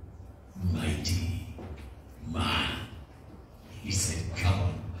mighty man." He said, "Come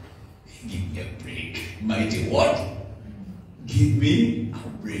on, give me a break." Mighty what? Give me a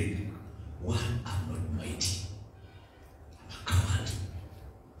break. What? I'm not mighty. I'm a coward.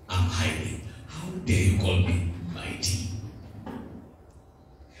 I'm hiding. How dare you call me mighty?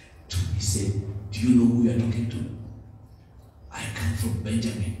 He said, "Do you know who you are talking to? I come from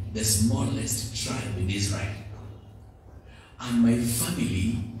Benjamin, the smallest tribe in Israel. And my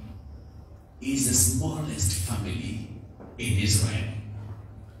family is the smallest family in Israel.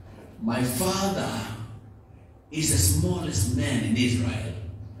 My father is the smallest man in Israel,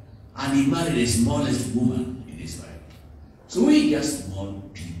 and he married the smallest woman in Israel. So we just small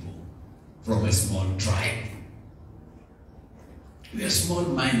people from a small tribe. We are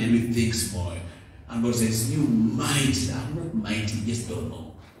small-minded, we think small. And God says, you might. I'm not mighty, you just don't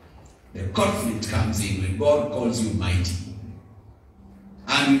know. The conflict comes in when God calls you mighty.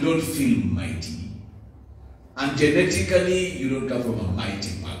 And you don't feel mighty. And genetically, you don't come from a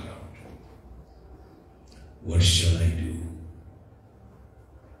mighty background. What shall I do?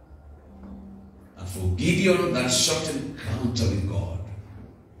 And for Gideon, that short encounter with God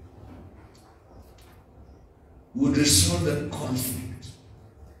would resolve the conflict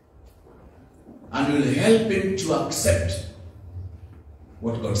and will help him to accept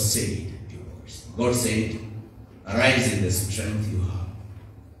what God said. God said, "Arise in the strength you have.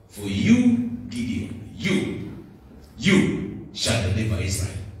 For you, Gideon, you shall deliver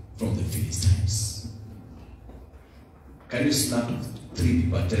Israel from the Philistines." Can you slap 3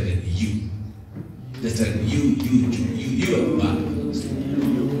 people and tell them you? Just tell them you are the man.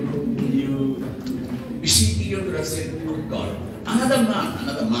 You see, Gideon could have said, "Oh God, another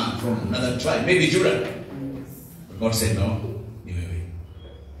man from another tribe, maybe Judah." But God said, "No,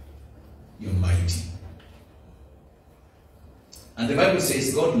 you're mighty." And the Bible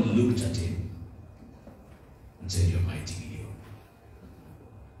says God looked at him and said, "You're mighty, Gideon."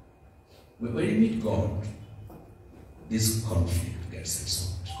 When you meet God, this conflict gets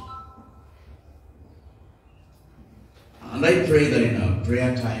resolved. And I pray that in our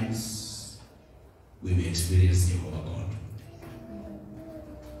prayer times, we may experience Jehovah God.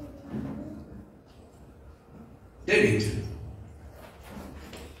 David,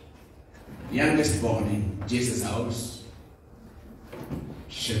 youngest born in Jesus' house,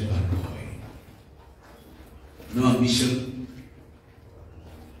 shepherd boy. No ambition,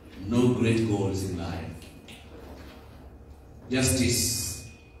 no great goals in life. Justice,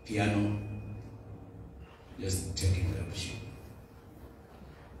 piano, just taking care of sheep.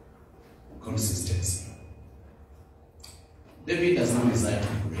 Consistency. David does not desire to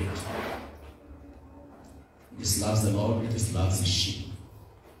be great. He just loves the Lord, he just loves his sheep.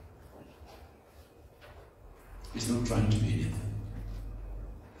 He's not trying to be anything.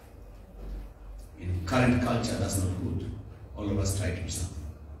 In current culture, that's not good. All of us try to be something.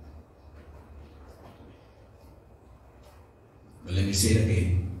 But let me say it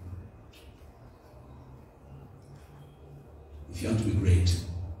again. If you want to be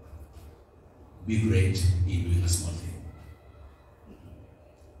great in doing a small thing.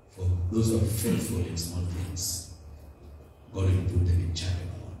 For those who are faithful in small things, God will put them in charge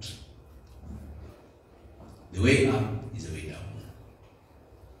of a lot. The way up is the way down.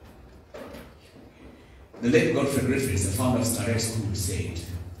 The late Godfrey Griffiths, the founder of Starrett School, said,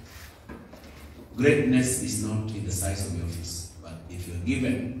 "Greatness is not in the size of the office, but if you're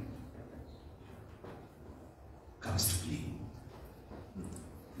given, comes to clean.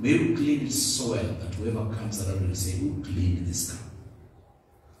 May you clean it so well that whoever comes around will say, 'Who cleaned this cup?'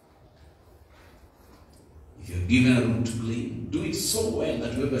 If you're given a room to clean, do it so well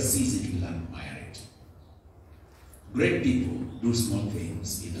that whoever sees it will admire it. Great people do small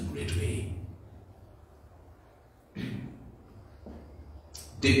things in a great way.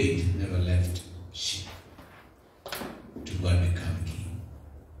 David never left sheep to go and become king.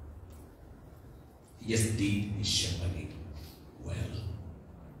 He just did his shepherding well.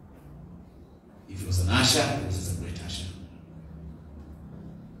 If he was an usher, he was a great usher.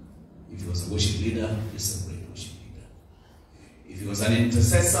 If he was a worship leader, he was a great worship leader. If he was an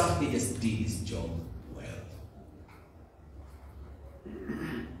intercessor, he just did his job well.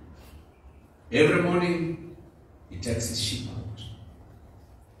 Every morning, he takes his sheep out.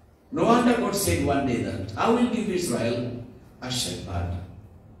 No wonder God said one day that I will give Israel a shepherd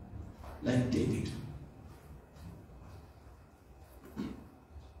like David.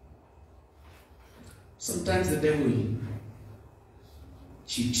 Sometimes the devil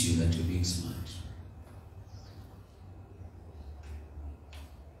cheat you that you're being smart.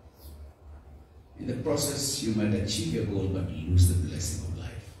 In the process, you might achieve your goal but lose the blessing of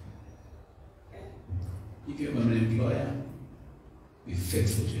life. If you're an employer, be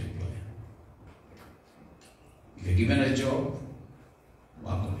faithful to your employer. If you're given a job,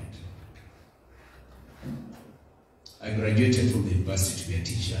 work on it. I graduated from the university to be a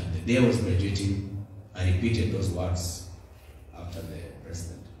teacher, and the day I was graduating, I repeated those words after the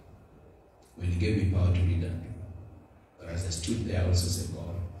president. When he gave me power to lead and do. But as I stood there, I also said,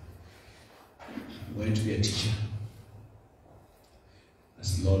 God, I'm going to be a teacher. I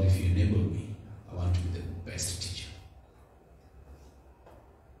said, Lord, if you enable me, I want to be the best teacher.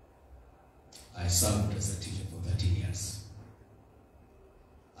 I served as a teacher for 13 years.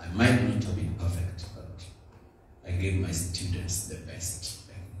 I might not have been perfect, but I gave my students the best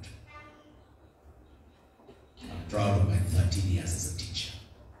I could. I'm proud of my 13 years as a teacher.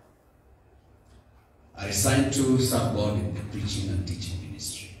 I resigned to serve God in the preaching and teaching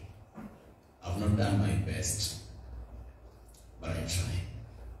ministry. I've not done my best, but I try.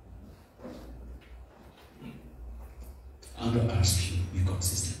 I want to ask you, be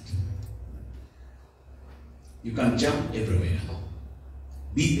consistent. You can jump everywhere,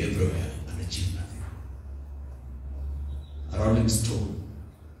 be everywhere, and achieve nothing. A rolling stone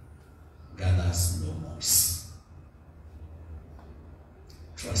gathers no moss.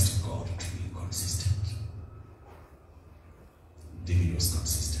 Trust God to be consistent. David was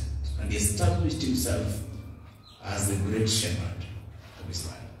consistent, and he established himself as the great shepherd of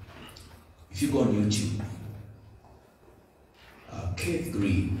Israel. If you go on YouTube, Keith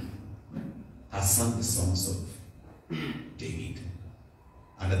Green has sung the songs of David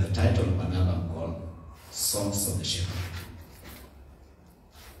under the title of an album called Songs of the Shepherd.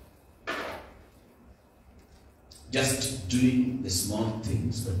 Just doing the small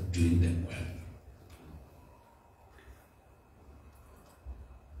things, but doing them well.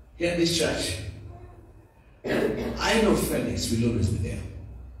 Here in this church, I know Felix will always be there.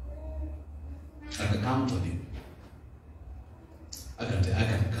 I can count on him. I can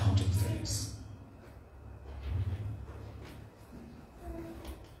count on Felix.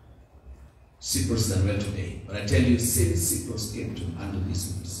 Cyprus is unwell today, but I tell you, since Cyprus came to handle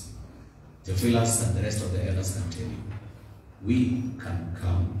these wounds, Theophilus and the rest of the elders can tell you, we can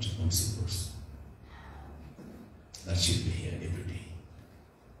count on Cyprus. That should be here every day.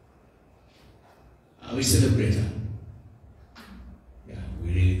 We celebrate her. Yeah,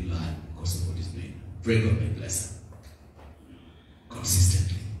 we really glad because of what he's doing. Pray God may bless her.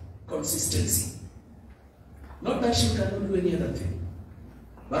 Consistently. Consistency. Not that she cannot do any other thing.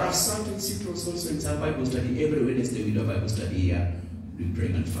 But I've served in Cyprus also in some Bible study. Every Wednesday we do a Bible study here. We pray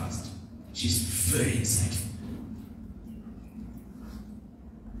and fast. She's very insightful.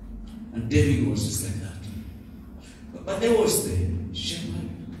 And David was just like that. But there was the shepherd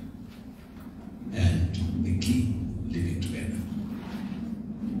and the king living together.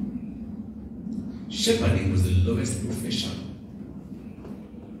 Shepherding was the lowest profession.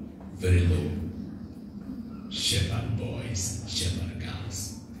 Very low. Shepherd boys, shepherd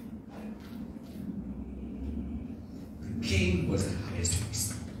girls. The king was the highest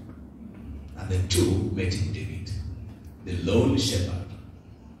priest. And the two met in David. The lowly shepherd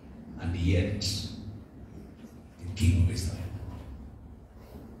and yet the king of Israel.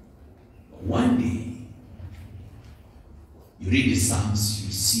 But one day, you read the Psalms,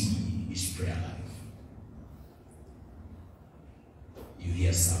 you see his prayer life. You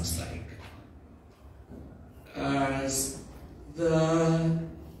hear Psalms like, as the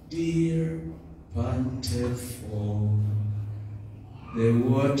deer panteth for the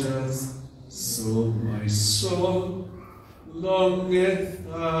waters, so my soul longeth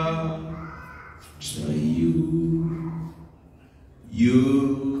after you.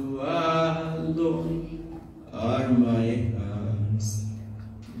 You alone are my heart's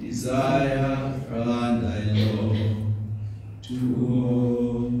desire, and I long to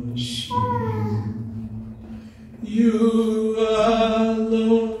worship you. You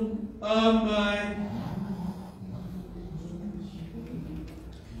alone are my.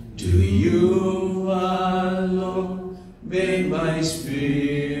 To you alone may my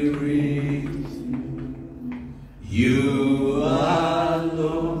spirit. You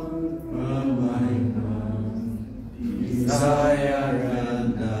alone are my desire,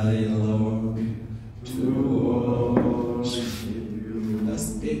 and I long to worship you. That's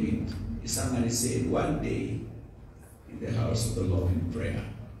David. Somebody said, one day in the house of the Lord in prayer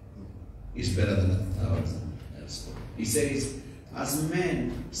is better than 1,000 elsewhere. He says, as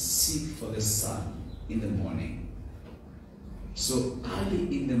men seek for the sun in the morning, So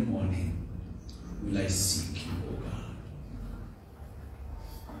early in the morning will I seek you, O God.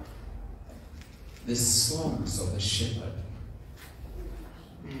 The songs of the shepherd.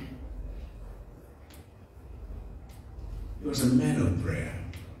 He was a man of prayer.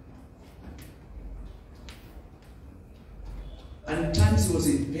 And at times he was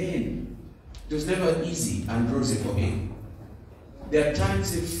in pain. It was never easy and rosy for him. There are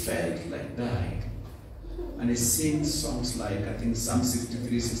times he felt like dying. And he sings songs like, I think, Psalm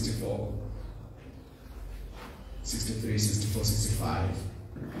 63, 64. 63, 64, 65.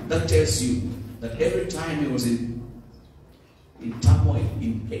 That tells you that every time he was in turmoil,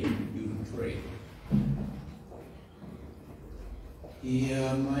 in pain, he would pray.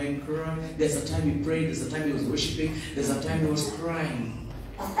 Hear my cry. There's a time he prayed, there's a time he was worshiping, there's a time he was crying.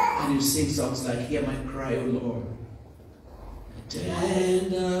 And you sing songs like, hear my cry, O Lord.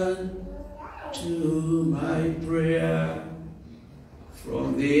 Attend unto my prayer.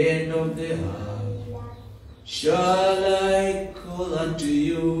 From the end of the earth shall I call unto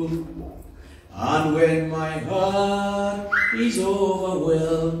you. And when my heart is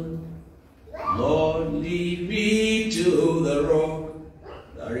overwhelmed, Lord, lead me to the rock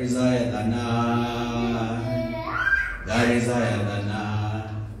that is higher than I, that is higher than I.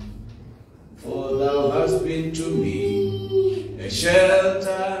 For thou hast been to me a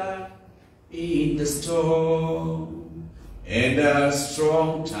shelter in the storm, and a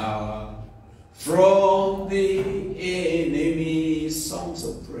strong tower from the enemy. Songs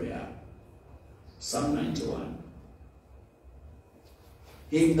of prayer. Psalm 91.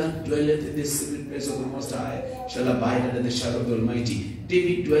 Him that dwelleth in the secret place of the Most High shall abide under the shadow of the Almighty.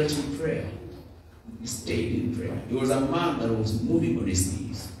 David dwelt in prayer. He stayed in prayer. He was a man that was moving on his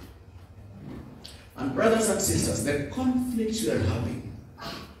knees. And brothers and sisters, the conflicts we are having,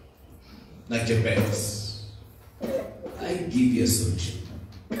 like Jabez, I give you a solution.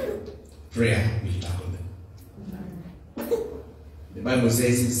 Prayer will tackle them. The Bible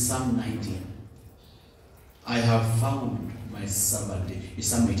says in Psalm 19, I have found my servant David. It's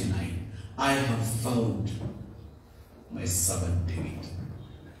Psalm 89. I have found my servant David.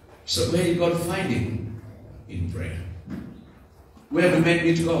 So where did God find him? In prayer. Where did men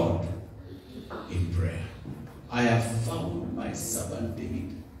meet God? In prayer. I have found my servant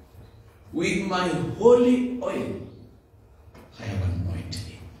David. With my holy oil, I have anointed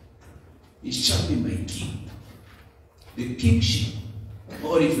him. He shall be my king. The kingship,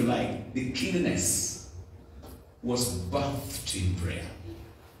 or if you like, the kingness, was birthed in prayer.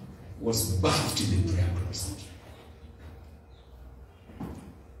 Was birthed in the prayer closet.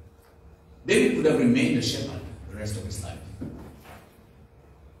 David could have remained a shepherd the rest of his life.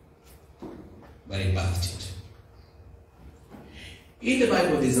 But he birthed it. In the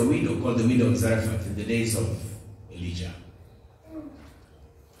Bible, there's a widow called the widow of Zarephath in the days of Elijah.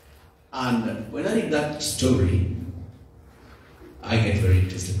 And when I read that story, I get very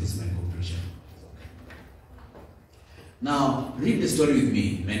interested. This is my conclusion. Now, read the story with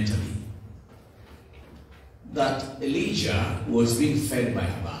me mentally. That Elijah was being fed by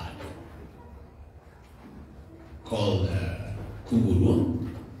a bird called kunguru.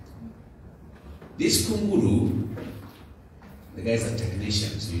 This kunguru, the guys are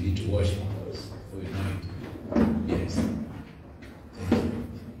technicians, so you need to watch it before you know it. Yes. Thank you.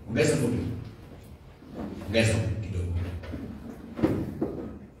 Ongeza fupi. Ongeza kidogo.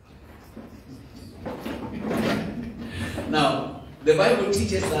 Now, the Bible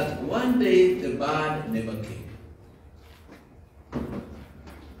teaches that one day the bird never came.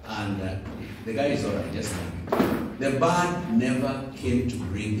 And the guy is alright, just like the bird never came to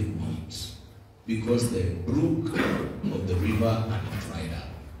bring the meat because the brook of the river had dried up.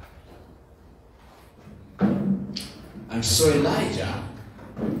 And so Elijah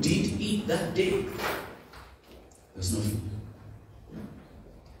did eat that day. There's no food.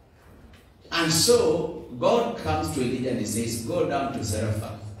 And so God comes to Elijah and he says, go down to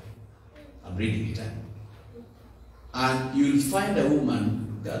Zarephath. I'm reading it. And you'll find a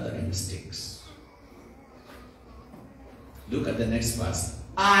woman gathering sticks. Look at the next verse.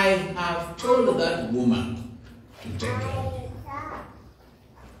 I have told that woman to take care of you.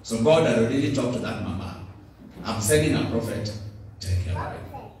 So God had already talked to that mama. I'm sending a prophet, take care of it.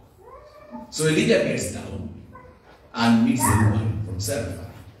 So Elijah gets down and meets the woman from Zarephath.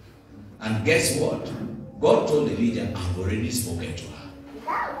 And guess what? God told Elijah, I've already spoken to her.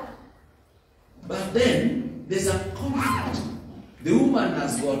 But then there's a conflict. The woman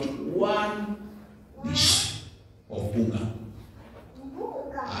has got one dish of bunga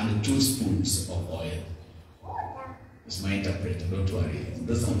and 2 spoons of oil. It's my interpreter, don't worry.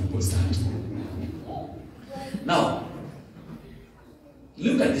 That's how people start. Now,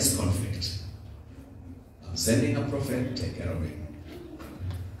 Look at this conflict. I'm sending a prophet, take care of it.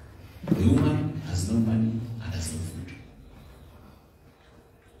 The woman has no money and has no food.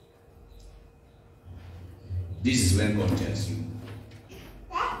 This is when God tells you,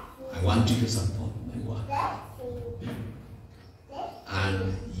 I want you to support my work.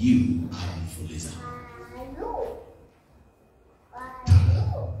 And you are on Fuliza.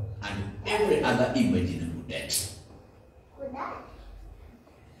 And every other imaginable debt.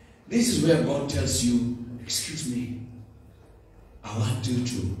 This is where God tells you, excuse me, I want you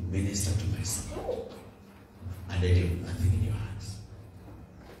to minister to my son. And I leave nothing in your hands.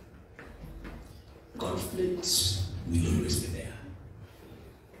 Conflict will always be there.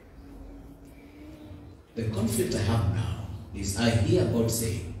 The conflict I have now is I hear God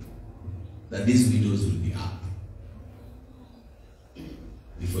say that these widows will be up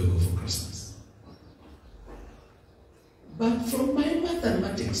before you go for Christmas. But from my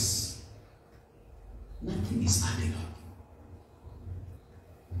mathematics, nothing is adding up.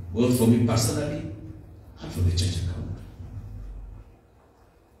 Both for me personally and for the church account.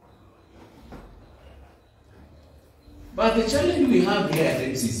 But the challenge we have here at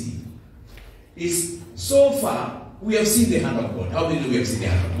MCC is, so far, we have seen the hand of God. How many do we have seen the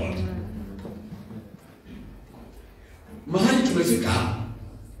hand of God? Mahali tumefika,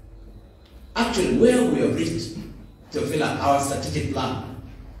 actually where we have reached to fill out our strategic plan,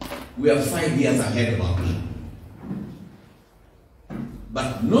 we are 5 years ahead of our plan.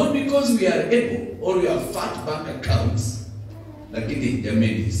 But not because we are able or we have fat bank accounts, lakini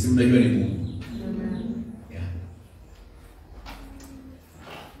jameni, si mnajua ni Mungu.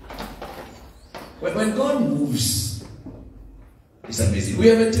 When God moves, it's amazing. We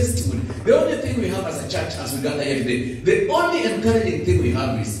have a testimony. The only thing we have as a church, as we gather here today, the only encouraging thing we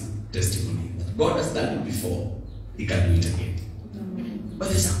have is testimony. That God has done it before, He can do it again. But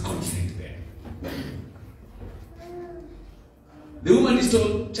there's a conflict there. The woman is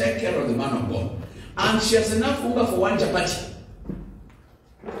told, take care of the man of God. And she has enough hunger for one chapati.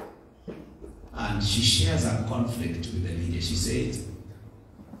 And she shares her conflict with the leader. She says,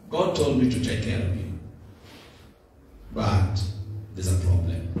 God told me to take care of you. But there's a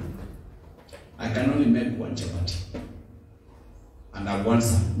problem. I can only make one chapati. And at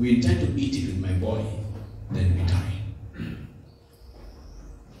once we intend to eat it with my boy, then we die. And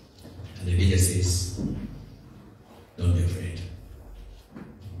the leader says, don't be afraid.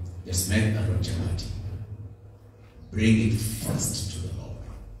 Just make that one chapati. Bring it first to the Lord.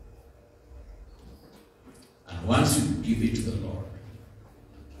 And once you give it to the Lord,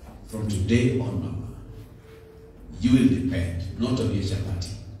 from today on, Mama, you will depend not on your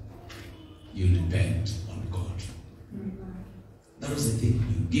chapati. You will depend on God. That was the thing.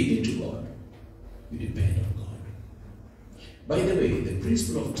 You give it to God. You depend on God. By the way, the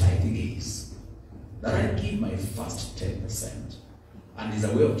principle of tithing is that I give my first 10%. And it's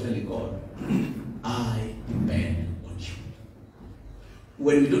a way of telling God, I depend on you.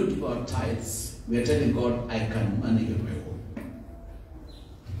 When we don't give our tithes, we are telling God, I can manage on my own.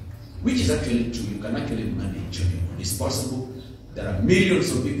 Which is actually true. You can actually manage on your own. It's possible. There are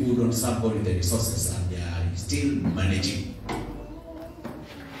millions of people who don't serve God with the resources and they are still managing.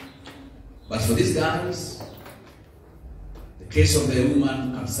 But for these guys, the case of the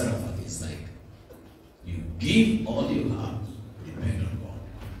woman and Sarafat is like, you give all you have, depend on God.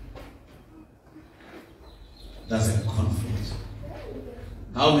 That's a conflict.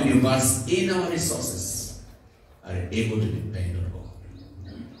 How many of us in our resources are able to depend on God?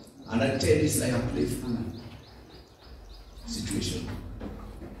 And I tell you, it's like a cliffhanger situation.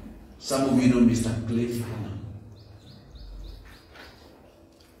 Some of you know Mr. Cliffhanger.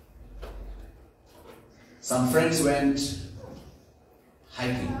 Some friends went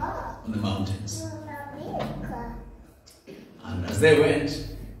hiking on the mountains. And as they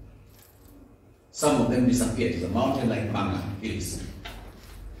went, some of them disappeared to the mountain like Manga Hills.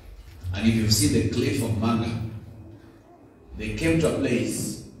 And if you see the cliff of Manga, they came to a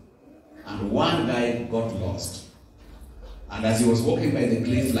place and one guy got lost. And as he was walking by the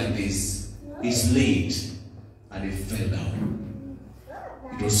cliff like this, he slid and he fell down.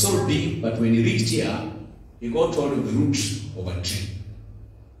 It was so deep, but when he reached here, he got hold of the root of a tree.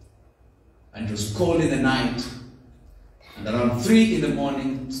 And it was cold in the night. And around 3 in the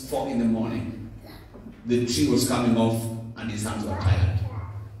morning, 4 in the morning, the tree was coming off and his hands were tired.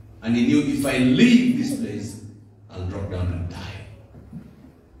 And he knew, if I leave this place, I'll drop down and die.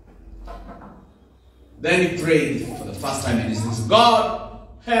 Then he prayed for the first time and he says, God,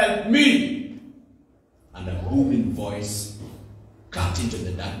 help me. And a booming voice cut into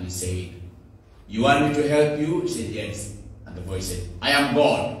the darkness saying, you want me to help you? He said, yes. And the voice said, I am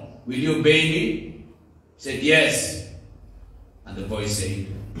God. Will you obey me? He said, yes. And the voice said,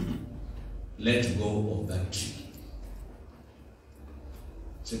 let go of that tree.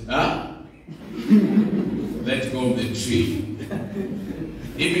 He said, huh? Let go of the tree.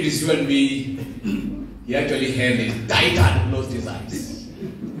 If it is you and me, he actually held it tight and closed his eyes.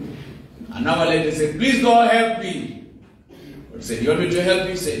 An hour later he said, please go help me. God said, you want me to help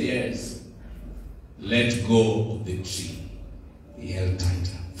you? He said, yes. Let go of the tree. He held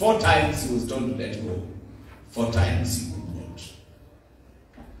tighter. 4 times he was told to let go. 4 times he could not.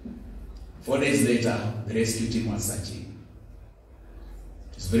 4 days later, the rescue team was searching.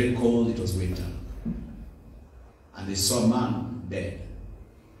 It was very cold, it was winter. And they saw a man dead,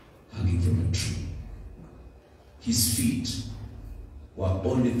 hanging from a tree. His feet were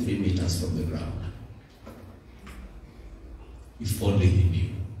only 3 meters from the ground. If only he knew.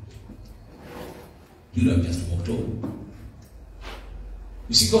 He would have just walked home.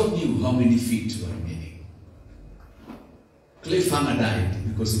 You see, God knew how many feet were remaining. Cliffhanger died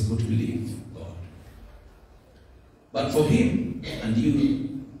because he couldn't believe God. But for him and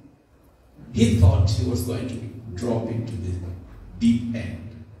you, he thought he was going to drop into the deep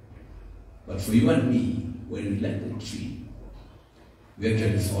end. But for you and me, when we let the tree, we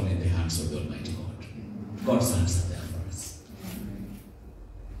actually fall in the hands of the Almighty God. God's hands are there for us.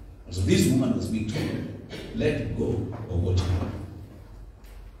 And so this woman was being told, let go of what you have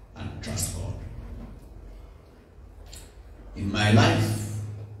and trust God. In my life,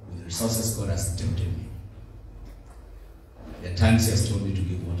 with the resources God has tempted me, there are times he has told me to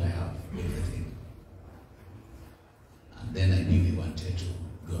give what I have, everything. And then I knew he wanted to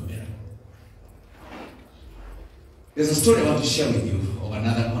do a miracle. There's a story I want to share with you of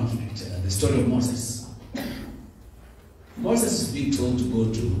another conflict, the story of Moses. Moses is being told to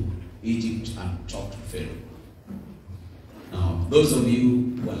go to Egypt and talk to Pharaoh. Now, those of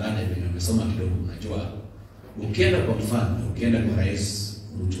you who are learned when wamesoma kidogo mnajua ukienda kwa mfano, ukienda kwa Rais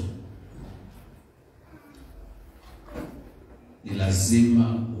Ruto, ni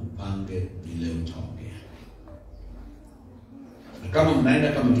lazima upange vile utaongea. Na kama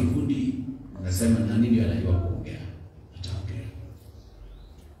mnaenda kama kikundi, mnasema nani ndio anajua kuongea, ataongea.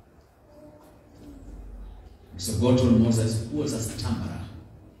 So God told Moses, who was a stammerer,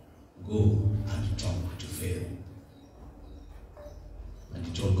 go and talk to Pharaoh. And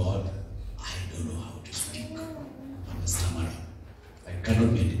he told God, I don't know how to speak. I'm a stammerer. I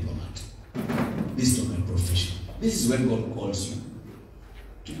cannot be a diplomat. This is not my profession. This is when God calls you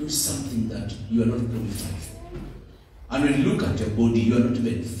to do something that you are not qualified for. And when you look at your body, you are not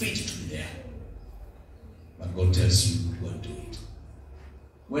even fit to be there. But God tells you, go and do it.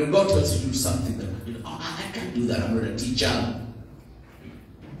 When God tells you to do something that, I can't do that, I'm not a teacher.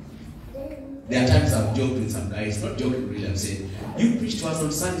 There are times I've joked with some guys, not joking really, I'm saying, you preach to us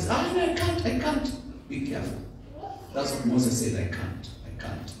on Sundays. No, I can't. Be careful. That's what Moses said, I can't.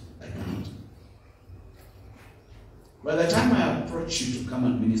 By the time I approach you to come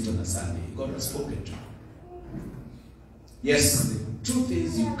and minister on a Sunday, God has spoken to you. Yes, the truth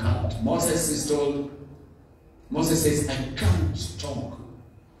is you can't. Moses says, I can't talk.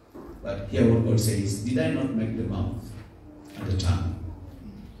 But here what God says, did I not make the mouth and the tongue?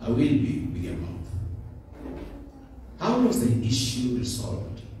 I will be with your mouth. How was the issue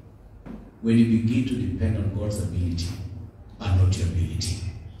resolved? When you begin to depend on God's ability and not your ability.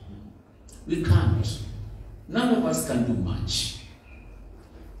 We can't. None of us can do much.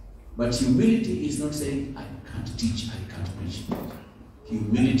 But humility is not saying, I can't teach, I can't preach.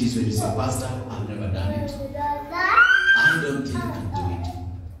 Humility is when you say, Pastor, I've never done it. I don't think I can do it.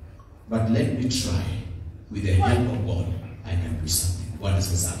 But let me try. With the help of God, I can do something. What is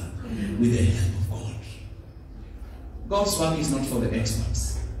the Son? With the help of God. God's work is not for the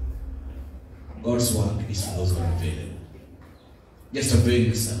experts. God's work is for those who are available. Just avail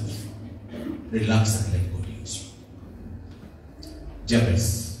yourself. Relax and let God use you.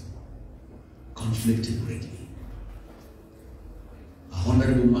 Jabez, conflicted greatly. A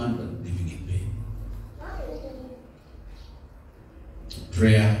honorable man, but living in pain.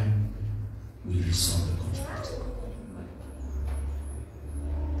 Prayer will resolve the conflict.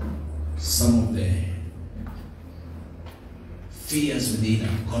 Some of the fears within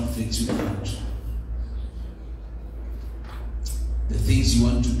and conflicts without. The things you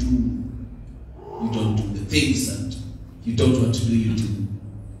want to do, you don't do. The things that you don't want to do, you do.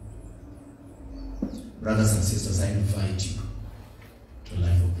 Brothers and sisters, I invite you to a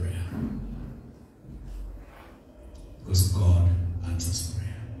life of prayer. Because God answers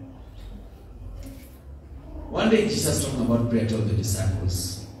prayer. One day Jesus, talking about prayer, told the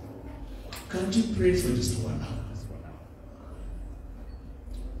disciples, can't you pray for just 1 hour?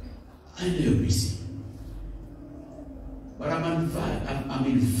 I know you're busy. But I'm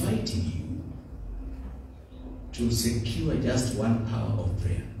inviting you to secure just 1 hour of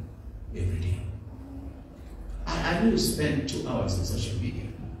prayer every day. I know you spend 2 hours on social media,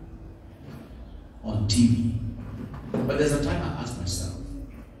 on TV, but there's a time I ask myself,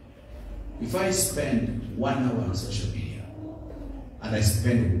 if I spend 1 hour on social media and I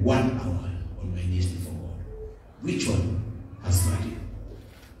spend 1 hour on my knees before God, which one has value?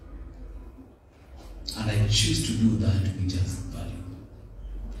 And I choose to do that which has value.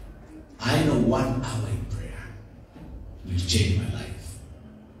 I know 1 hour in prayer will change my life,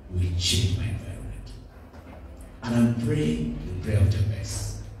 will change my environment. And I'm praying the prayer of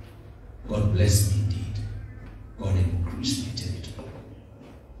Jabez. God bless me indeed. God increase my territory.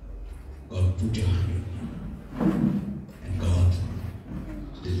 God put your hand on me. And God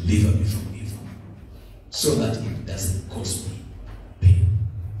deliver me from evil, so that it doesn't cause me pain.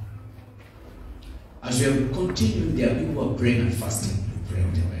 As we have continued, there are people who are praying and fasting the prayer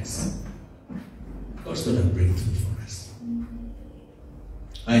of Jabez. God's going to break through for us.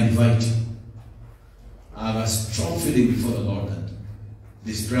 I invite you. I have a strong feeling before the Lord that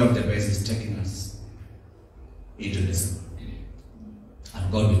this prayer of Jabez is taking us into December.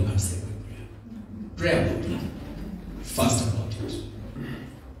 And God will answer every prayer. Pray about it. Fast about it.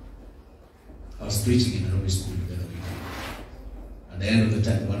 I was preaching in a Nairobi school the other week. At the end of the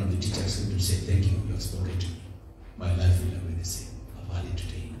time, one of the teachers came to say, "Thank you, you have spoken to me. My life will never be the same. I've had it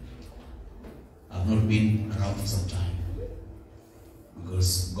today." I've not been around for some time,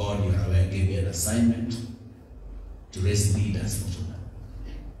 because God, you are aware, gave me an assignment to raise leaders in October.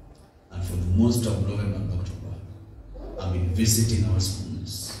 And for the most of November and October, I've been visiting our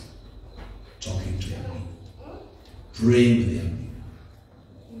schools, talking to young people, praying with young people,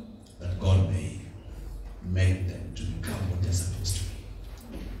 that God may make them to become what they're supposed to be.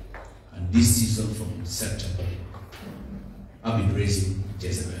 And this season from September, I've been raising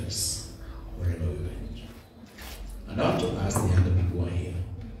Jezebels wherever we went. And I want to ask the younger people who are here,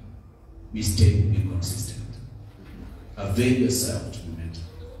 be stable, be consistent. Avail yourself to be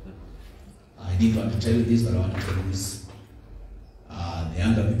mentored. I didn't want to tell you this, but I want to tell you this. The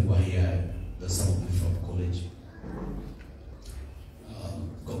younger people who are here, there's some of you from college.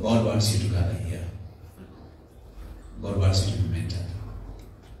 God wants you to gather here. God wants you to be mentored.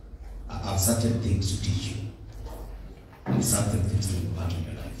 I have certain things to teach you. And certain things to impart in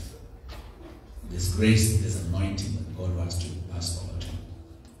your life. There's grace, there's anointing that God wants to pass over to you.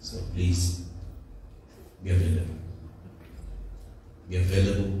 So please, be available. Be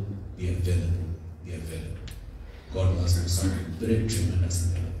available, be available, be available. God wants to do something very tremendous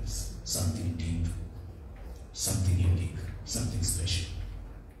in their lives. Something deep, something unique, something special.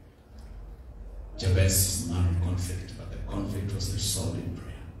 Jabez is a man of conflict, but the conflict was resolved in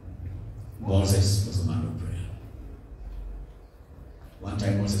prayer. Moses was a man of prayer. One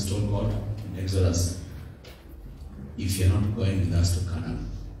time Moses told God in Exodus, "If you're not going with us to Canaan,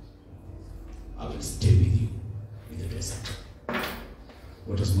 I will stay with you in the desert."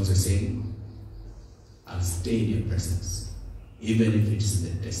 What was Moses saying? "I'll stay in your presence. Even if it's in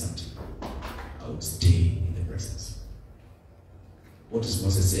the desert, I will stay in the presence." What is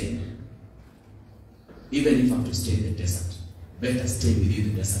Moses saying? Even if I have to stay in the desert, better stay with you in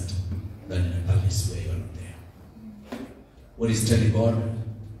the desert than in a palace where you are not there. What is telling God?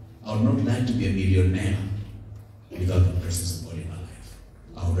 I would not like to be a millionaire without the presence of God in my life.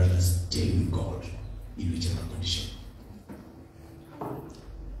 I would rather stay with God in whichever condition.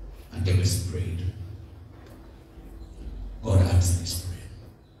 And Jabez prayed.